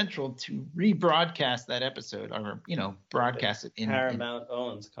Comedy Central to rebroadcast that episode, or broadcast it in Paramount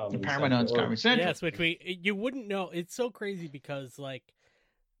owns Comedy in Paramount owns Central. Comedy Central. Yes, which you wouldn't know. It's so crazy because like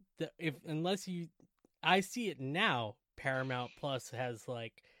I see it now. Paramount Plus has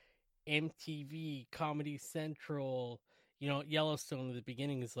like MTV, Comedy Central. Yellowstone at the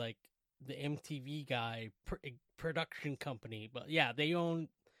beginning is like the MTV guy production company, but yeah, they own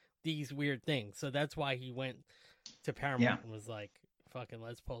these weird things. So that's why he went to Paramount Yeah. and was like, "Fucking,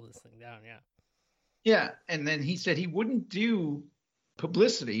 let's pull this thing down." Yeah. Yeah, and then he said he wouldn't do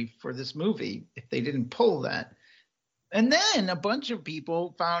publicity for this movie if they didn't pull that. And then a bunch of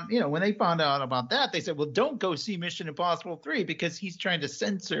people found, when they found out about that, they said, well, don't go see Mission Impossible 3 because he's trying to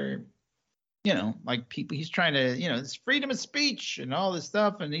censor, like people, he's trying to, it's freedom of speech and all this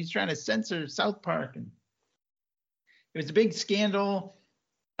stuff. And he's trying to censor South Park. And it was a big scandal.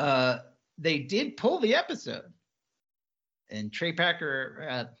 They did pull the episode. And Trey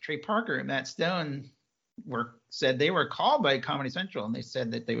Parker and Matt Stone said they were called by Comedy Central and they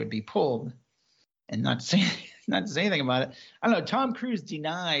said that they would be pulled and not to say anything about it. I don't know. Tom Cruise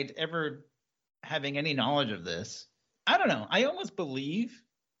denied ever having any knowledge of this. I don't know. I almost believe,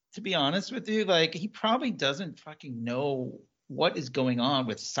 to be honest with you, like he probably doesn't fucking know what is going on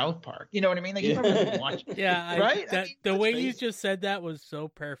with South Park. You know what I mean? Like he probably doesn't watch it. Yeah, right? The way you just said that was so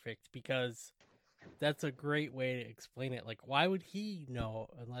perfect because that's a great way to explain it. Like, why would he know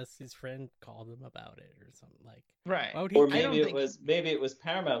unless his friend called him about it or something? Like, right? Why would he Or know? maybe it was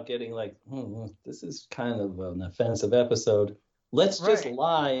Paramount getting like, this is kind of an offensive episode. Let's just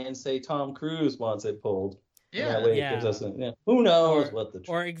lie and say Tom Cruise wants it pulled. Yeah, that way yeah. It gives us who knows what the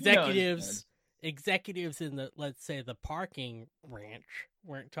or executives in the, let's say, the parking branch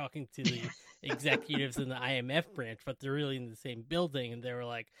weren't talking to the executives in the IMF branch, but they're really in the same building, and they were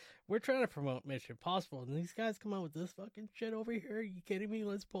like, we're trying to promote Mission Impossible, and these guys come out with this fucking shit over here. Are you kidding me?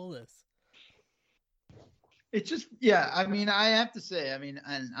 Let's pull this. It's just, yeah, I mean, I have to say, and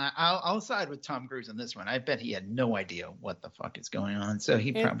I'll side with Tom Cruise on this one. I bet he had no idea what the fuck is going on, so he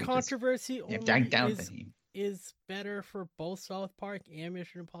and probably controversy just, is better for both South Park and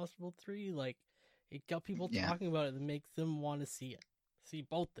Mission Impossible 3. Like, it got people talking about it and makes them want to see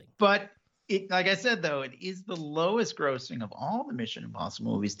both things. But it, like I said, though, it is the lowest grossing of all the Mission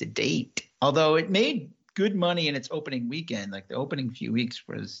Impossible movies to date. Although it made good money in its opening weekend, like the opening few weeks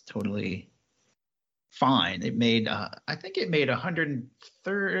was totally fine. It made, I think it made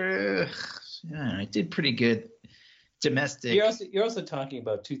 130. Yeah, it did pretty good domestic. You're also talking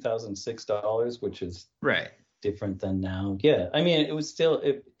about $2006, which is right different than now. Yeah, I mean, it was still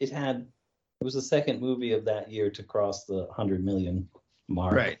it was the second movie of that year to cross the 100 million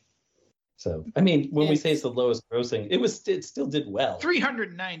mark. Right. So, I mean, when we say it's the lowest grossing, it still did well.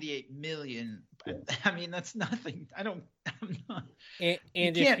 398 million. Yeah. I mean, that's nothing. I'm not. And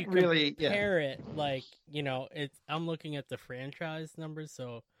if you really compare it, like, I'm looking at the franchise numbers.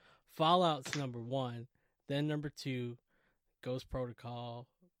 So Fallout's number 1, then number 2, Ghost Protocol,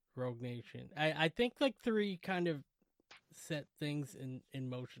 Rogue Nation. I think like 3 kind of set things in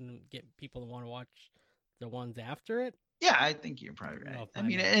motion and get people to want to watch the ones after it. Yeah, I think you're probably right. I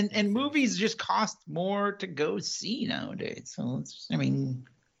mean, and movies just cost more to go see nowadays. So it's,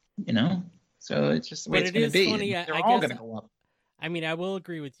 so it's just the way it's going to be. Funny, they're all going to go up. I mean, I will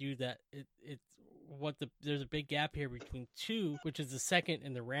agree with you that there's a big gap here between 2, which is the second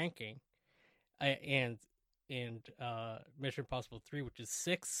in the ranking, and Mission Impossible 3, which is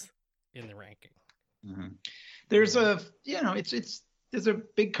 6 in the ranking. Mm-hmm. There's there's a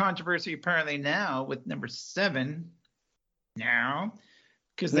big controversy apparently now with number 7 now,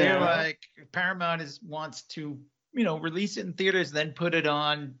 because they're like, Paramount wants to release it in theaters, then put it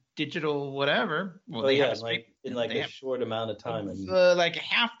on digital whatever. Well, they have in a short amount of time. Like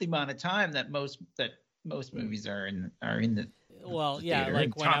half the amount of time that most movies are in the. Well, yeah,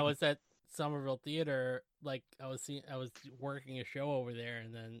 like when I was at Somerville Theater, like I was working a show over there,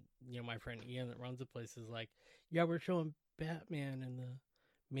 and then my friend Ian that runs the place is like, yeah, we're showing Batman in the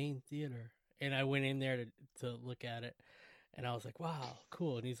main theater, and I went in there to look at it, and I was like, wow,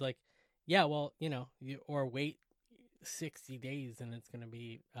 cool. And he's like, yeah, well, or wait 60 days and it's gonna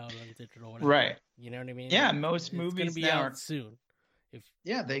be out on digital, whatever. Right? You know what I mean? Yeah, most movies gonna be now out soon.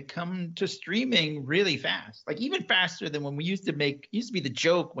 They come to streaming really fast, like even faster than when used to be the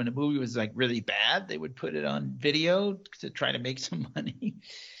joke when a movie was like really bad, they would put it on video to try to make some money.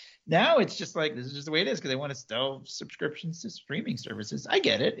 Now it's just like, this is just the way it is because they want to sell subscriptions to streaming services. I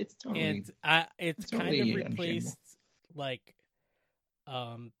get it. It's totally. And it's kind of replaced like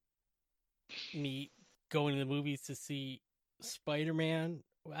me going to the movies to see Spider-Man.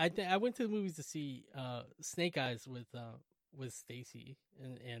 I went to the movies to see Snake Eyes with Stacy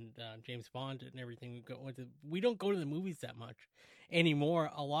and James Bond and everything. We don't go to the movies that much anymore.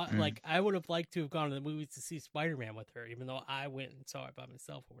 A lot. Like, I would have liked to have gone to the movies to see Spider-Man with her, even though I went and saw it by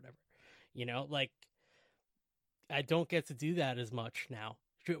myself or whatever. Like, I don't get to do that as much now.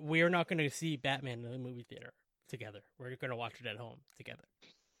 We're not going to see Batman in the movie theater together. We're going to watch it at home together.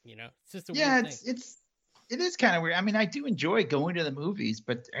 It's just a weird thing. It is kind of weird. I mean, I do enjoy going to the movies,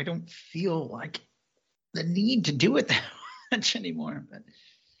 but I don't feel like the need to do it that much anymore. But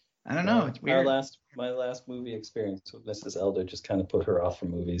I don't know. It's weird. My last movie experience with Mrs. Elder just kind of put her off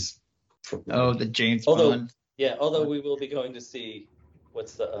from movies. Oh, the James Although- Bond. Yeah, although we will be going to see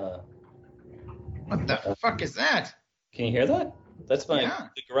what's the What the fuck is that? can you hear that? That's the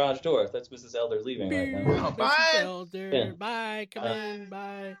garage door. That's Mrs. Elder leaving right now. Oh, Mrs. bye. Elder, Yeah. bye, come in,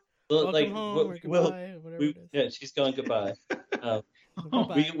 bye. Well, Welcome home or goodbye, whatever it is. yeah, she's going goodbye.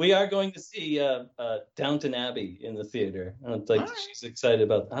 Bye-bye. We are going to see Downton Abbey in the theater. Like All right. she's excited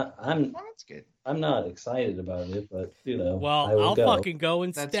about. I'm Well, that's good. not excited about it, but you know. Well, I will I'll go. fucking go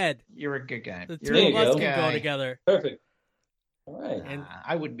instead. You're a good guy. The You're two a of There us you good can guy. go together. Perfect. All right. And-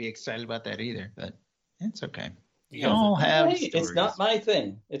 I wouldn't be excited about that either, but it's okay. We Yeah. all have Hey, it's stories. not my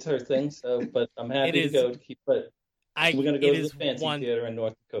thing. It's her thing. So, but I'm happy It to is- go to keep. But we're gonna go it to the is fancy one theater in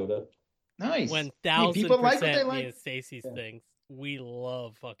North Dakota. Nice. 1,000% people like what they me like. and Stacy's Yeah. things. We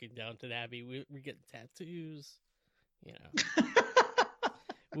love fucking Downton Abbey. We get tattoos. You know,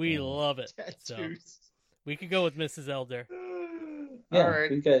 we love it. So Tattoos. we could go with Mrs. Elder. Yeah, All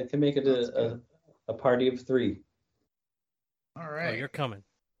right. we can make it That's a good. party of 3. All Oh, right. you're coming.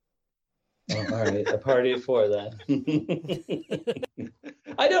 Oh, all right, a party of 4 then.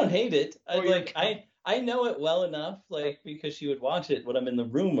 I don't hate it. Oh, you're I know it well enough, like because she would watch it when I'm in the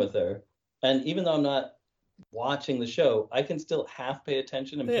room with her, and even though I'm not watching the show, I can still half pay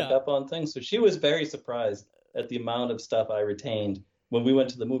attention and pick Yeah. up on things. So she was very surprised at the amount of stuff I retained when we went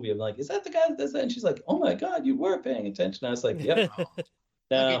to the movie. I'm like, "Is that the guy that does that?" And she's like, "Oh my god, you were paying attention." I was like, "Yep." Oh,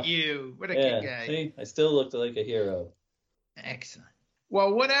 Now, look at you. What a yeah, good guy. see, I still looked like a hero. Excellent.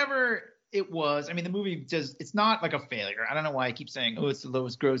 Well, whatever it was, I mean, the movie it's not like a failure. I don't know why I keep saying, oh, it's the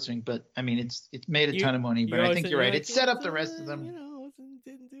lowest grossing, but I mean, it's made a ton of money, but I think you're right. It set up the rest of them. You know, it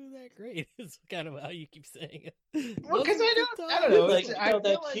didn't do that great. It's kind of how you keep saying it. Well, 'cause I don't know. Like, I that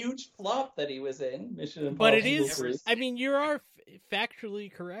feel like- huge flop that he was in, Mission Impossible. But it is. 3. I mean, you are factually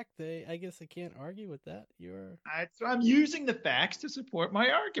correct. I guess I can't argue with that. You're. So I'm using the facts to support my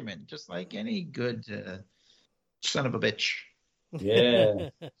argument, just like any good son of a bitch. Yeah.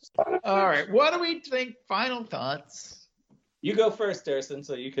 All right. What do we think? Final thoughts? You go first, Darson,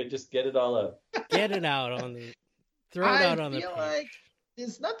 so you could just get it all out. Get it out on the. Throw it out on the I feel page. like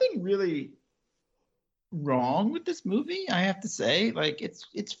there's nothing really wrong with this movie. I have to say, like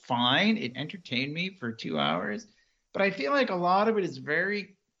it's fine. It entertained me for 2 hours, but I feel like a lot of it is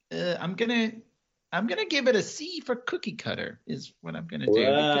very. I'm gonna give it a C for cookie cutter. Is what I'm gonna do.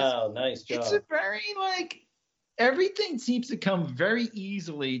 because Wow, nice job. it's a very like everything seems to come very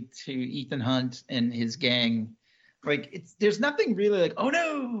easily to Ethan Hunt and his gang. Like there's nothing really like, oh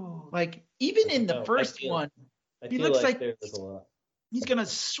no, like even in the No, I first feel- one. I he feel looks like like- there's a lot. He's gonna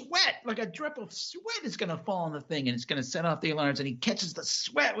sweat, like a drip of sweat is gonna fall on the thing, and it's gonna set off the alarms. And he catches the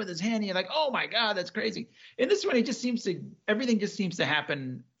sweat with his hand. And you're like, oh my god, that's crazy. In this one, everything just seems to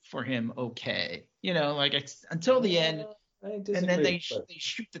happen for him. Okay, you know, like until the end, I disagree, and then they but-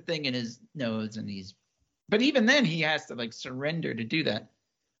 shoot the thing in his nose, and But even then, he has to like surrender to do that.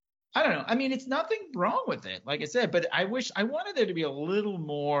 I don't know. I mean, it's nothing wrong with it, like I said, but I wanted there to be a little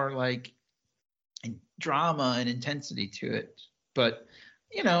more like drama and intensity to it. But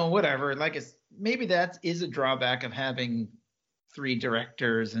you know, whatever. Like maybe that is a drawback of having 3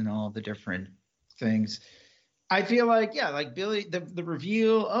 directors and all the different things. I feel like, yeah, like Billy, the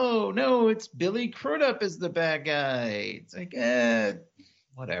reveal. Oh no, it's Billy Crudup is the bad guy. It's like,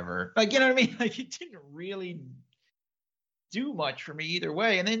 whatever. Like, you know what I mean? Like it didn't really do much for me either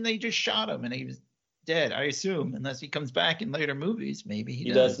way. And then they just shot him, and he was dead. I assume, unless he comes back in later movies, maybe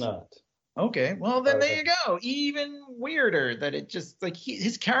He does not. Okay, well then there you go. Even weirder that it just like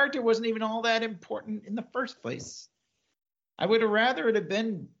his character wasn't even all that important in the first place. I would have rather it have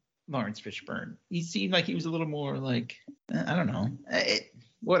been Lawrence Fishburne. He seemed like he was a little more like I don't know,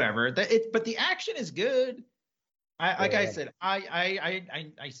 whatever. But the action is good. I said,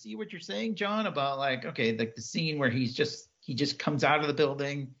 I see what you're saying, John, about like okay, like the scene where he just comes out of the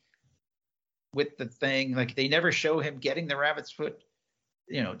building with the thing. Like they never show him getting the rabbit's foot.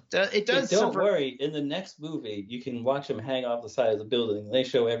 You know, it does. Don't worry. In the next movie, you can watch him hang off the side of the building. They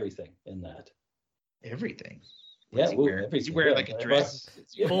show everything in that. Everything. Yeah, Is he wearing like a dress?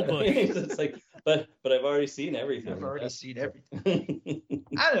 Full bush. It's like, but I've already seen everything. I've already seen everything.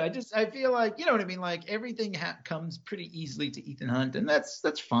 I don't know. I feel like, you know what I mean? Like everything comes pretty easily to Ethan Hunt, and that's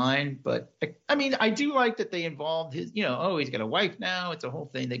fine. But I mean, I do like that they involved his, you know, oh, he's got a wife now. It's a whole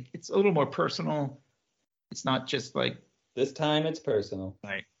thing. It's a little more personal. It's not just like, This time it's personal.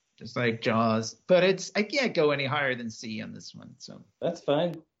 right, just like Jaws. But I can't go any higher than C on this one. So That's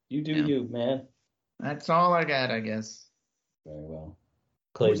fine. You do Yeah. you, man. that's all I got, I guess. Very well.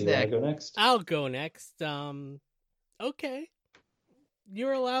 Clay, Who's do you want to next? go next? I'll go next. Okay.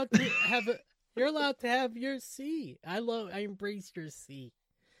 you're allowed to have you're allowed to have your C. I embrace your C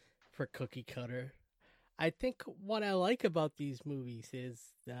for Cookie Cutter. I think what I like about these movies is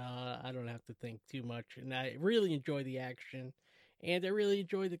I don't have to think too much, and I really enjoy the action, and I really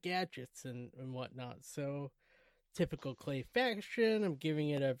enjoy the gadgets and whatnot. So, typical Clay fashion, I'm giving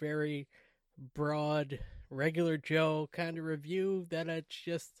it a very broad, regular Joe kind of review that I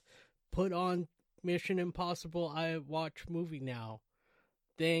just put on Mission Impossible I Watch Movie Now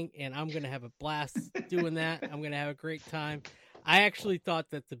thing, and I'm going to have a blast doing that. I'm going to have a great time. I actually thought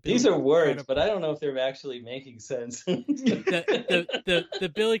that these are words, but I don't know if they're actually making sense.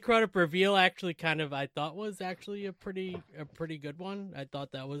 the Billy Crudup reveal actually I thought was actually a pretty good one. I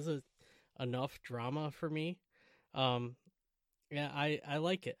thought that was enough drama for me. Yeah, I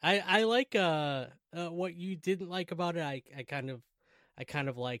like it. I like what you didn't like about it. I kind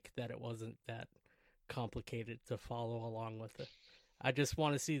of like that it wasn't that complicated to follow along with it. I just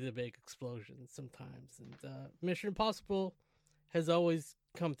want to see the big explosions sometimes, and Mission Impossible has always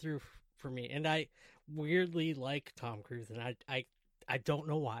come through for me. And I weirdly like Tom Cruise, and I don't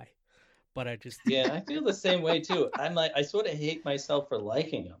know why, but I just I feel the same way too. I'm like, I sort of hate myself for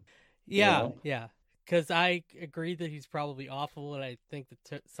liking him. Yeah, yeah. Because I agree that he's probably awful, and I think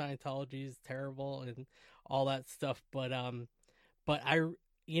that Scientology is terrible and all that stuff. But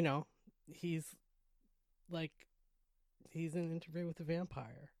he's like, he's in Interview with a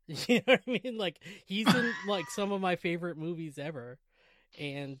Vampire. You know what I mean? Like, he's in like some of my favorite movies ever,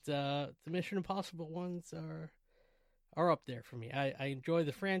 and the Mission Impossible ones are up there for me. I enjoy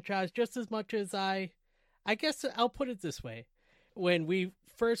the franchise just as much as I guess I'll put it this way. When we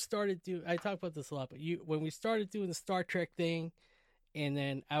first started I talk about this a lot, but when we started doing the Star Trek thing, and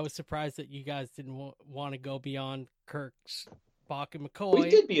then I was surprised that you guys didn't want to go beyond Kirk, Spock, and McCoy. We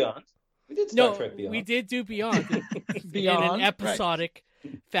did Beyond. We did Star Trek Beyond. We did do Beyond, Beyond in an episodic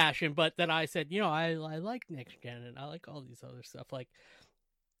fashion. But then I said, I like Next Gen, and I like all these other stuff, like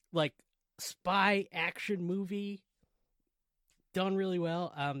spy action movie, done really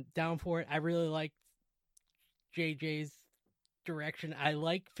well. I'm down for it. I really like JJ's direction. I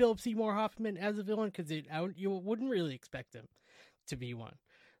like Philip Seymour Hoffman as a villain because you wouldn't really expect him to be one.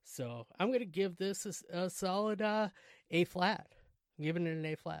 So I'm going to give this a solid A flat. I'm giving it an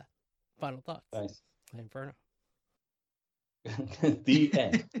A flat. Final thoughts. Nice. Inferno. The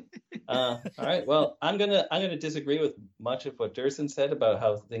end. All right. Well, I'm gonna disagree with much of what Durson said about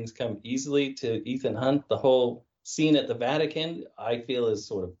how things come easily to Ethan Hunt. The whole scene at the Vatican, I feel, is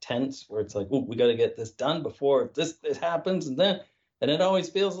sort of tense, where it's like, oh, we got to get this done before this happens, and it always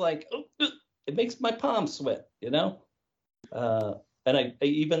feels like, it makes my palms sweat, And I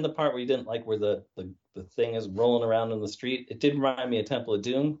even the part where you didn't like, where the thing is rolling around in the street, it did remind me of Temple of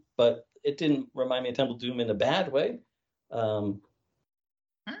Doom, but it didn't remind me of Temple of Doom in a bad way.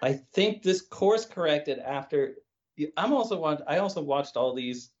 I think this course corrected after. I also watched all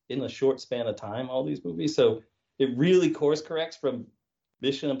these in a short span of time, all these movies, so it really course corrects from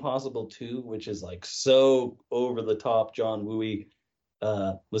Mission Impossible 2, which is like so over the top John Woo-y.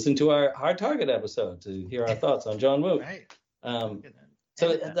 Listen to our Hard Target episode to hear our thoughts on John Woo. Right.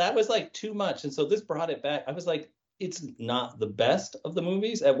 So that was like too much, and so this brought it back. I was like, it's not the best of the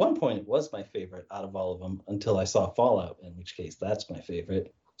movies. At one point, it was my favorite out of all of them until I saw Fallout, in which case that's my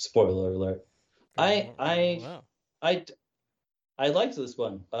favorite. Spoiler alert. Wow. I liked this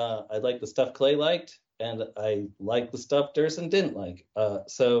one. I liked the stuff Clay liked, and I liked the stuff Durson didn't like.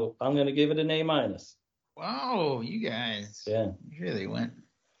 So I'm going to give it an A-. Wow, you guys. Yeah. Really went.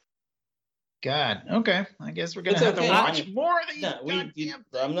 God. Okay. I guess we're going to have to watch more of these.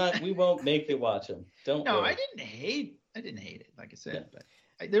 We won't make you watch them. Don't worry. I didn't hate it, like I said,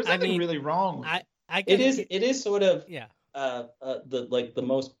 but there's nothing really wrong with it. It is sort of yeah. The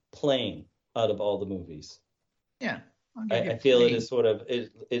most plain out of all the movies. Yeah. I feel it is sort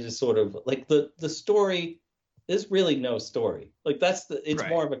of like the story. There's really no story. Like it's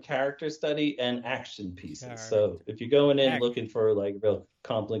more of a character study and action pieces. So if you're going in looking for like a real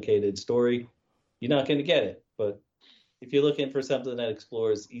complicated story, you're not going to get it. But if you're looking for something that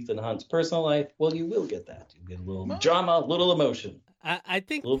explores Ethan Hunt's personal life, well, you will get that. You get a little drama, a little emotion. I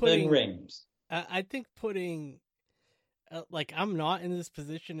think little big rings. I think putting like, I'm not in this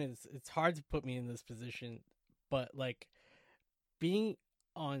position. It's hard to put me in this position, but like being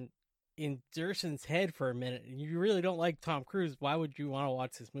in Durson's head for a minute, and you really don't like Tom Cruise, why would you want to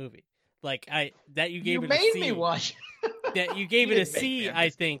watch this movie? Like you gave it a C. You made me watch. That you gave it a C, I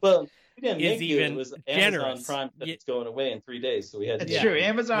think. Well, we didn't make even it was generous. Amazon Prime that's going away in 3 days, so we had. That's true.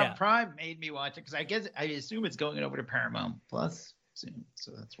 Amazon Prime made me watch it because I assume it's going over to Paramount Plus soon,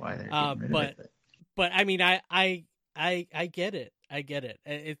 so that's why they're getting rid of it. But I mean, I I get it. I get it.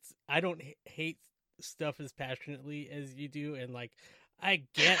 I don't hate stuff as passionately as you do, and like I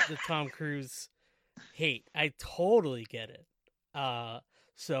get the Tom Cruise hate. I totally get it.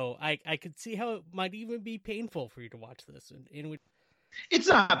 So I could see how it might even be painful for you to watch this, and It's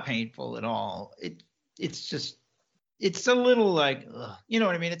not painful at all. It's just it's a little like you know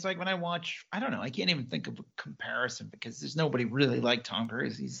what I mean. It's like when I watch, I don't know, I can't even think of a comparison because there's nobody really like Tom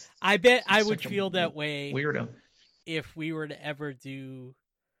Cruise. I bet I he's would such a feel that way weirdo. if we were to ever do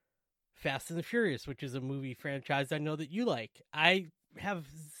Fast and the Furious, which is a movie franchise I know that you like. I have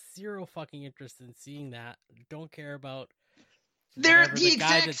zero fucking interest in seeing that. Don't care about. They're whatever the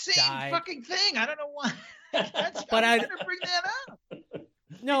guy exact that same died. fucking thing. I don't know why. That's, But I'm I- trying to bring that up.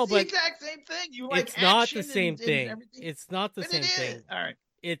 No, It's but the exact same thing. You like it's not action the same and thing. everything. It's not the But same it is. thing. All right.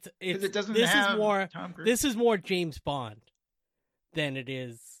 It's Because it doesn't this have is more Tom Cruise. this is more James Bond than it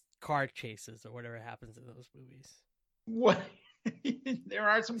is car chases or whatever happens in those movies. What? There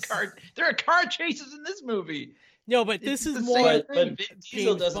are car chases in this movie. No, but It's this is the more. same But thing. Vin Diesel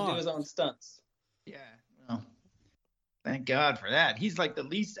James doesn't do Bond. his own stunts. Yeah. Well, thank God for that. He's like the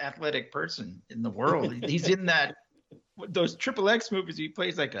least athletic person in the world. He's in those XXX movies. He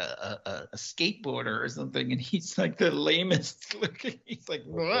plays like a skateboarder or something, and he's like the lamest looking. He's like,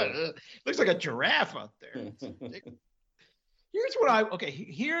 what? Looks like a giraffe out there.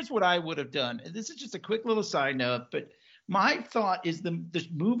 Here's what I would have done. This is just a quick little side note, but my thought is this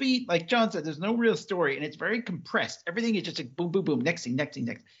movie, like John said, there's no real story and it's very compressed. Everything is just like boom, boom, boom, next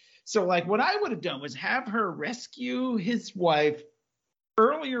thing. So like what I would have done was have her rescue his wife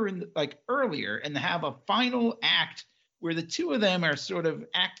earlier and have a final act where the two of them are sort of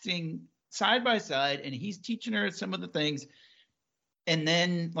acting side by side and he's teaching her some of the things. And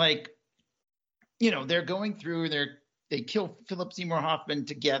then like, you know, they're going through they kill Philip Seymour Hoffman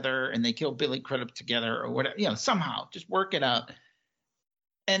together and they kill Billy Crudup together or whatever, you know, somehow just work it out.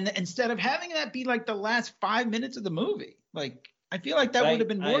 And instead of having that be like the last 5 minutes of the movie, like I feel like that would have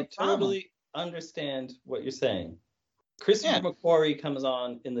been more I totally understand what you're saying. Christopher McQuarrie comes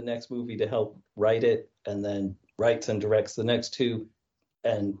on in the next movie to help write it and then writes and directs the next two.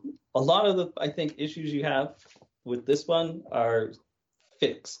 And a lot of the, I think, issues you have with this one are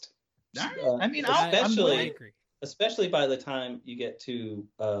fixed. I mean, I especially agree. especially by the time you get to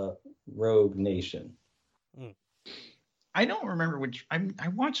Rogue Nation. I don't remember which. I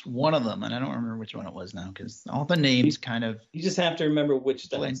watched one of them, and I don't remember which one it was now because all the names kind of. You just have to remember which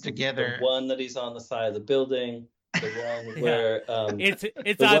blend together. The one that he's on the side of the building, the one where It's the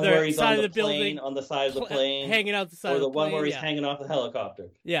one either where he's side on of the building, on the side of the plane, hanging out the side or of the the one plane, where he's yeah. hanging off the helicopter.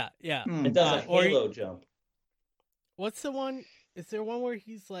 Yeah. It does a or halo jump. What's the one? Is there one where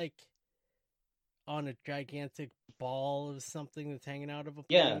he's like on a gigantic ball of something that's hanging out of a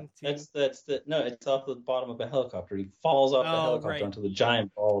plane? Yeah, too? that's the no. It's off the bottom of a helicopter. He falls off the helicopter right. onto the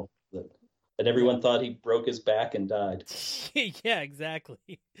giant ball that everyone thought he broke his back and died. Yeah, exactly.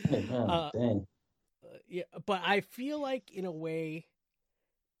 Oh, dang. Yeah, but I feel like in a way,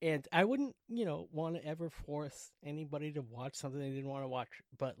 and I wouldn't, want to ever force anybody to watch something they didn't want to watch.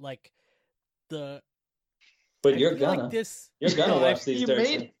 But like But I you're feel gonna like this. you're gonna No, watch these you Dirks.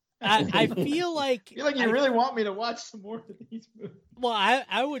 made- I feel like I feel like you really want me to watch some more of these movies. Well,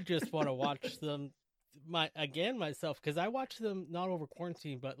 I would just want to watch them myself because I watch them not over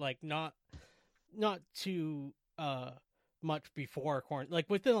quarantine, but like not too much before quarantine. Like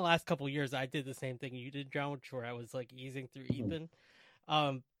within the last couple of years, I did the same thing you did, John, where I was like easing through Ethan.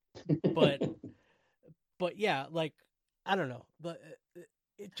 But yeah, like I don't know, but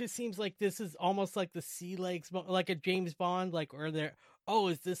it just seems like this is almost like the sea legs, like a James Bond, like or they're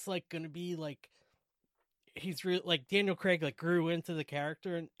is this like going to be like he's really like Daniel Craig like grew into the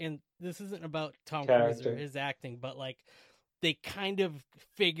character and this isn't about Tom Cruise or his acting, but like they kind of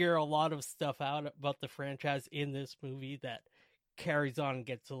figure a lot of stuff out about the franchise in this movie that carries on and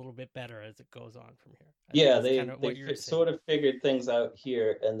gets a little bit better as it goes on from here. They sort of figured things out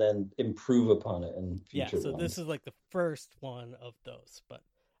here and then improve upon it in future so ones. this is like the first one of those, but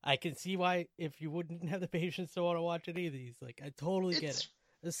I can see why if you wouldn't have the patience to want to watch any of these, like I totally get it,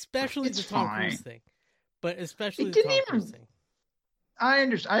 especially the Tom Cruise thing, but especially the Tom Cruise thing. I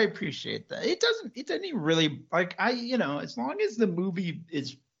understand. I appreciate that. It doesn't even really like as long as the movie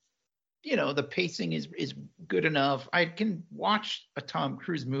is, the pacing is good enough, I can watch a Tom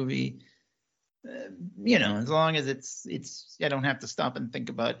Cruise movie. As long as it's I don't have to stop and think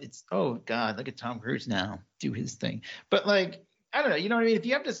about it's. Oh God, look at Tom Cruise now do his thing. But like I don't know, you know what I mean?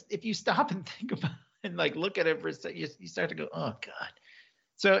 If you stop and think about it and like look at it for a second, you start to go, oh God.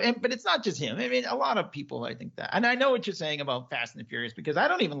 So, but it's not just him. I mean, a lot of people, I think that, and I know what you're saying about Fast and the Furious because I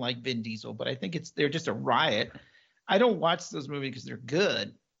don't even like Vin Diesel, but I think they're just a riot. I don't watch those movies because they're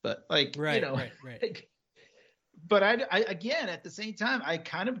good, but like, Right, you know, right. like, but I again, at the same time, I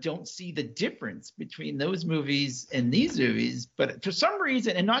kind of don't see the difference between those movies and these movies. But for some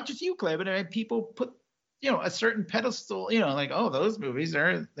reason, and not just you, Clay, but I mean, people put, you know, a certain pedestal, you know, like, oh, those movies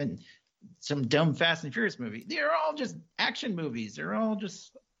are then some dumb Fast and Furious movie. They're all just action movies. They're all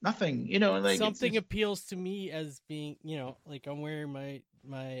just nothing, you know, like Something appeals to me as being, you know, like I'm wearing my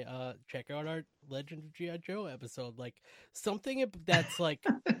check out our Legend of G.I. Joe episode, like something that's like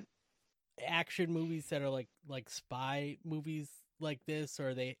action movies that are like spy movies like this,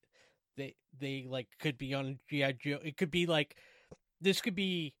 or they like could be on G.I. Joe. It could be like, this could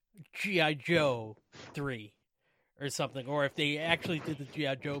be G.I. Joe 3 or something, or if they actually did the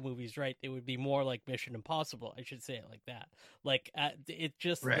G.I. Joe movies right, it would be more like Mission Impossible. I should say it like that. Like it's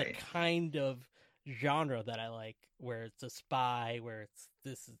just the kind of genre that I like, where it's a spy, where it's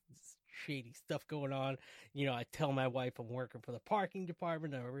this shady stuff going on. You know, I tell my wife I'm working for the parking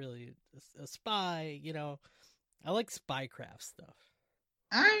department. I'm really a spy. You know, I like spycraft stuff.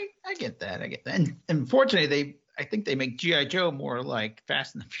 I get that. And unfortunately, I think they make G.I. Joe more like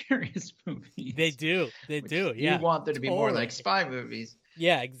Fast and the Furious movies. They do. Yeah. You want them to be more like spy movies.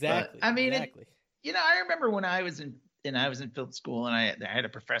 Yeah, exactly. But, I mean, exactly. You know, I remember when I was in film school, and I had a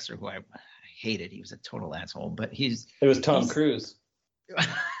professor who I hated. He was a total asshole, but it was Tom Cruise.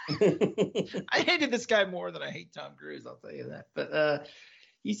 I hated this guy more than I hate Tom Cruise, I'll tell you that. But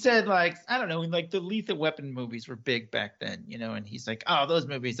he said, like, I don't know, like the Lethal Weapon movies were big back then, you know, and he's like, oh, those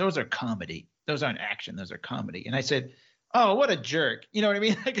movies, those are comedy. Those aren't action, those are comedy. And I said, oh, what a jerk. You know what I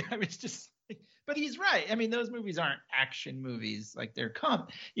mean? Like, I was just, but he's right. I mean, those movies aren't action movies. Like, they're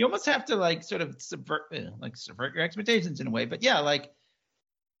you almost have to like sort of subvert your expectations in a way. But yeah, like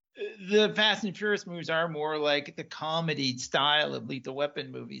the Fast and Furious movies are more like the comedy style of Lethal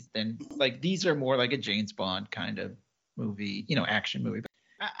Weapon movies than like, these are more like a James Bond kind of movie, you know, action movie.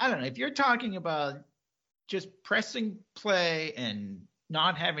 I don't know, if you're talking about just pressing play and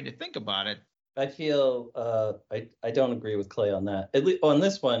not having to think about it. I feel I don't agree with Clay on that. At least on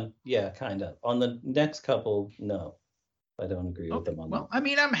this one, yeah, kind of. On the next couple, no, I don't agree with them on that. Well, I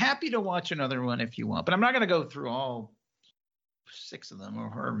mean, I'm happy to watch another one if you want, but I'm not going to go through all 6 of them, or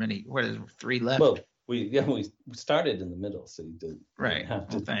however many. What is 3 left? Well, we started in the middle, so you did. Right. Have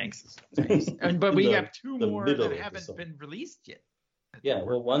to. Well, thanks. But we have 2 more that haven't been released yet. Yeah,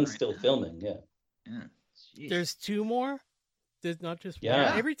 well, one's still filming. Yeah. Jeez. There's 2 more. There's not just one.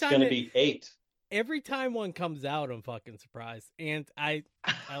 Yeah. Every time it's gonna be 8. Every time one comes out, I'm fucking surprised, and I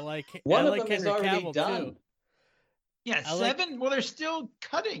like one I of like them Henry is already Cavill done. too. Yeah, 7. Well, they're still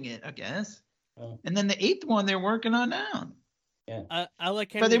cutting it, I guess. Oh. And then the 8th one they're working on now. Yeah. I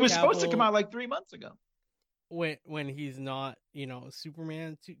like Henry But it was Cavill supposed to come out like 3 months ago. when he's not, you know,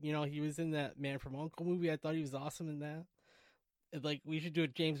 Superman. You know, he was in that Man from U.N.C.L.E. movie. I thought he was awesome in that. Like, we should do a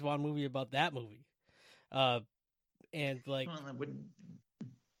James Bond movie about that movie. And like, Well, I wouldn't.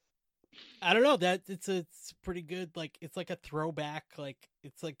 I don't know, that it's pretty good. Like, it's like a throwback, like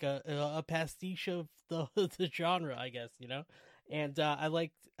it's like a pastiche of the genre, I guess, you know. And I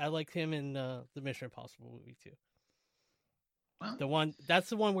liked him in the Mission Impossible movie too. Well, That's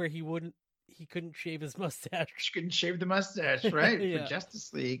the one where he couldn't shave his mustache. He couldn't shave the mustache, right? Yeah. For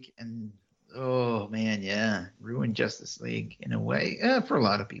Justice League, and oh man, yeah, ruined Justice League in a way. For a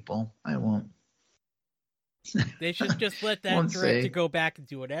lot of people, I won't. They should just let that Won't director say. go back and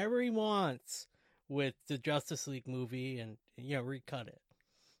do whatever he wants with the Justice League movie, and, you know, recut it.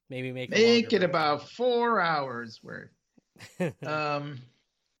 Maybe make Make it longer about 4 hours worth. version.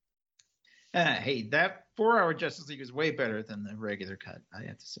 Hey, that 4-hour Justice League is way better than the regular cut, I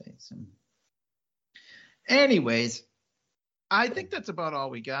have to say. So, anyways, I think that's about all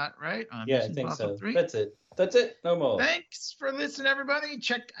we got, right? On Yeah, I Mission think Impossible so. 3. That's it. No more. Thanks for listening, everybody.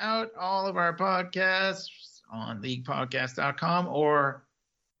 Check out all of our podcasts on leaguepodcast.com or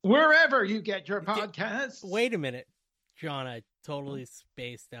wherever you get your podcasts. Wait a minute, John, I totally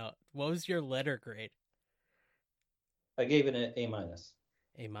spaced out. What was your letter grade? I gave it an A-.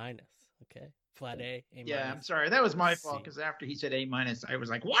 A-. Okay. Flat A. A-. Yeah, I'm sorry. That was my fault, C. because after he said A-, I was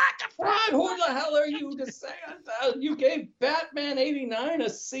like, what the Ron, fuck? who the hell are you to say you gave Batman 89 a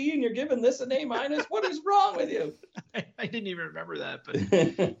C and you're giving this an A-? What is wrong with you? I didn't even remember that, but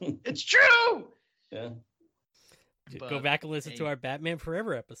Yeah. it's true. Go But, back and listen hey, to our Batman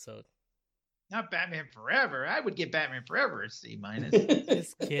Forever episode. Not Batman Forever. I would give Batman Forever a C-.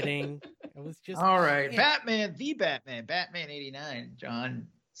 Just kidding. It was just All right. Yeah. Batman 89. John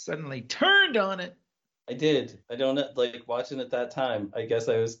suddenly turned on it. I did. I don't like watching it that time. I guess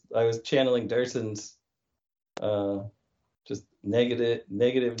I was channeling Durson's just negative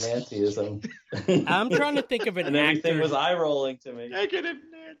Nancyism. I'm trying to think of an and everything actor. was eye rolling to me. Negative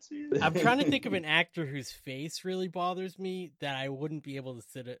Nancy. I'm trying to think of an actor whose face really bothers me that I wouldn't be able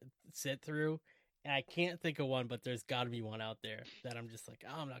to sit through. And I can't think of one, but there's got to be one out there that I'm just like,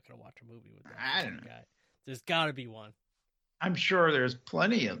 oh, I'm not going to watch a movie with that I don't know. guy. There's got to be one. I'm sure there's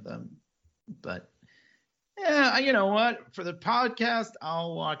plenty of them, but yeah, you know what? For the podcast,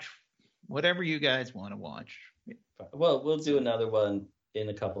 I'll watch whatever you guys want to watch. Well, we'll do another one in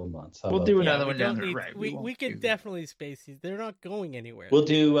a couple of months. How We'll about do that? another we one down don't the need- right. We won't can do- definitely space these. They're not going anywhere. We'll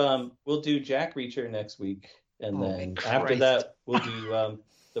do Jack Reacher next week, and Holy then Christ. after that we'll do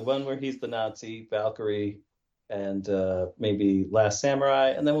the one where he's the Nazi, Valkyrie, and maybe Last Samurai,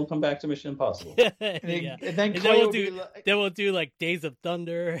 and then we'll come back to Mission Impossible. yeah. And then And then Clay we'll will be do- like- Then we'll do like Days of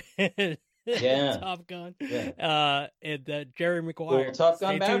Thunder and Yeah. Top Gun. Yeah. And Jerry Maguire. Well, Top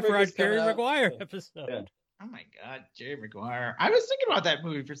Gun Stay tuned Maverick for our is coming Jerry out. Maguire Yeah. episode. Yeah. Oh my God, Jerry Maguire! I was thinking about that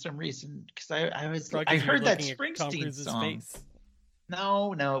movie for some reason because Probably I 'cause you're heard that looking at Tom Springsteen Cruise's song. face.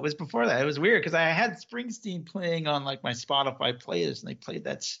 No, it was before that. It was weird because I had Springsteen playing on like my Spotify playlist, and they played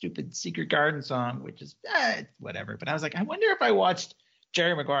that stupid Secret Garden song, which is whatever. But I was like, I wonder if I watched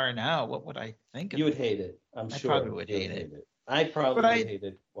Jerry Maguire now, what would I think? You would hate it. I'm I sure. probably would you hate it. I probably But I-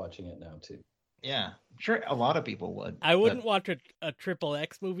 hated watching it now too. Yeah, I'm sure a lot of people would. I wouldn't but- watch a Triple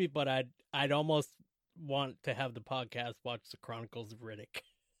X movie, but I'd almost want to have the podcast watch the Chronicles of Riddick.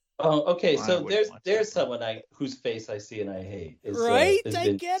 Oh, okay. I So wouldn't watch there's that someone whose face I see and I hate. Is, Right? is I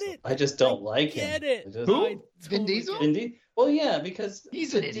Vin get Diesel. it. I just don't like him. Get it? I just- Who? I Vin totally Diesel? get it. Indeed. Well, yeah, because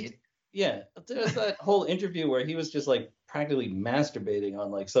He's an idiot. Yeah, there's that whole interview where he was just like practically masturbating on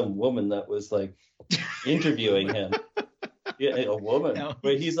like some woman that was like interviewing him. Yeah, a woman. No.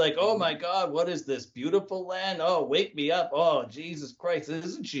 Where he's like, "Oh my God, what is this beautiful land? Oh, wake me up! Oh, Jesus Christ,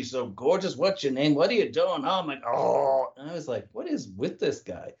 isn't she so gorgeous? What's your name? What are you doing? Oh my!" Oh, and I was like, "What is with this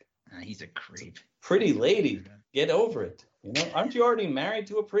guy? He's a creep. Pretty lady, get over it. You know, aren't you already married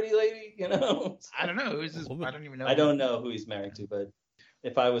to a pretty lady? You know." I don't know. Who's this? I don't even know. I don't know who he's married to, but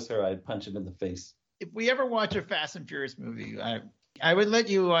if I was her, I'd punch him in the face. If we ever watch a Fast and Furious movie, I would let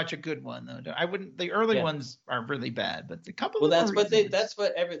you watch a good one though. I wouldn't. The early Yeah. ones are really bad, but the couple. Well, of them that's are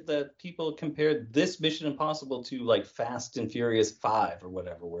what reasonable. the people compared this Mission Impossible to, like Fast and Furious 5 or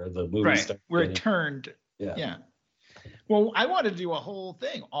whatever, where the movie Right. started. Where it getting- turned. yeah. Yeah. Well, I want to do a whole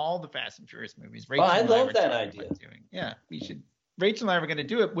thing, all the Fast and Furious movies. Oh, I and love were that talking idea. about doing. Yeah, we should. Rachel and I were going to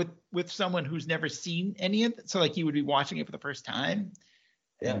do it with someone who's never seen any of it, so like you would be watching it for the first time,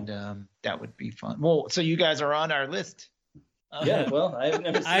 Yeah. and that would be fun. Well, so you guys are on our list. Yeah, well, I've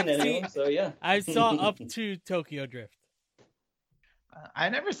never seen I've any seen- of them, so yeah. I saw up to Tokyo Drift. I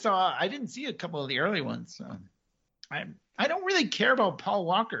didn't see a couple of the early ones. So I don't really care about Paul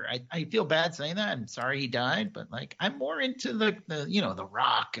Walker. I feel bad saying that. I'm sorry he died, but like I'm more into the the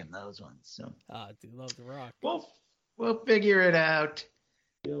Rock and those ones. So I do love The Rock. we'll figure it out.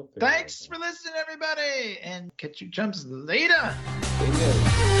 Feel free. Thanks for listening, everybody, and catch you chumps later. Very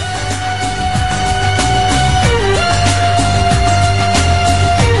good.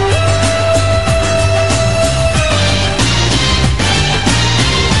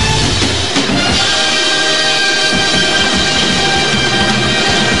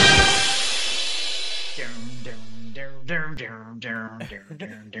 Dun, dun, dun, dun, dun, dun,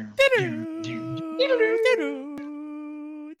 dun, dun, dun.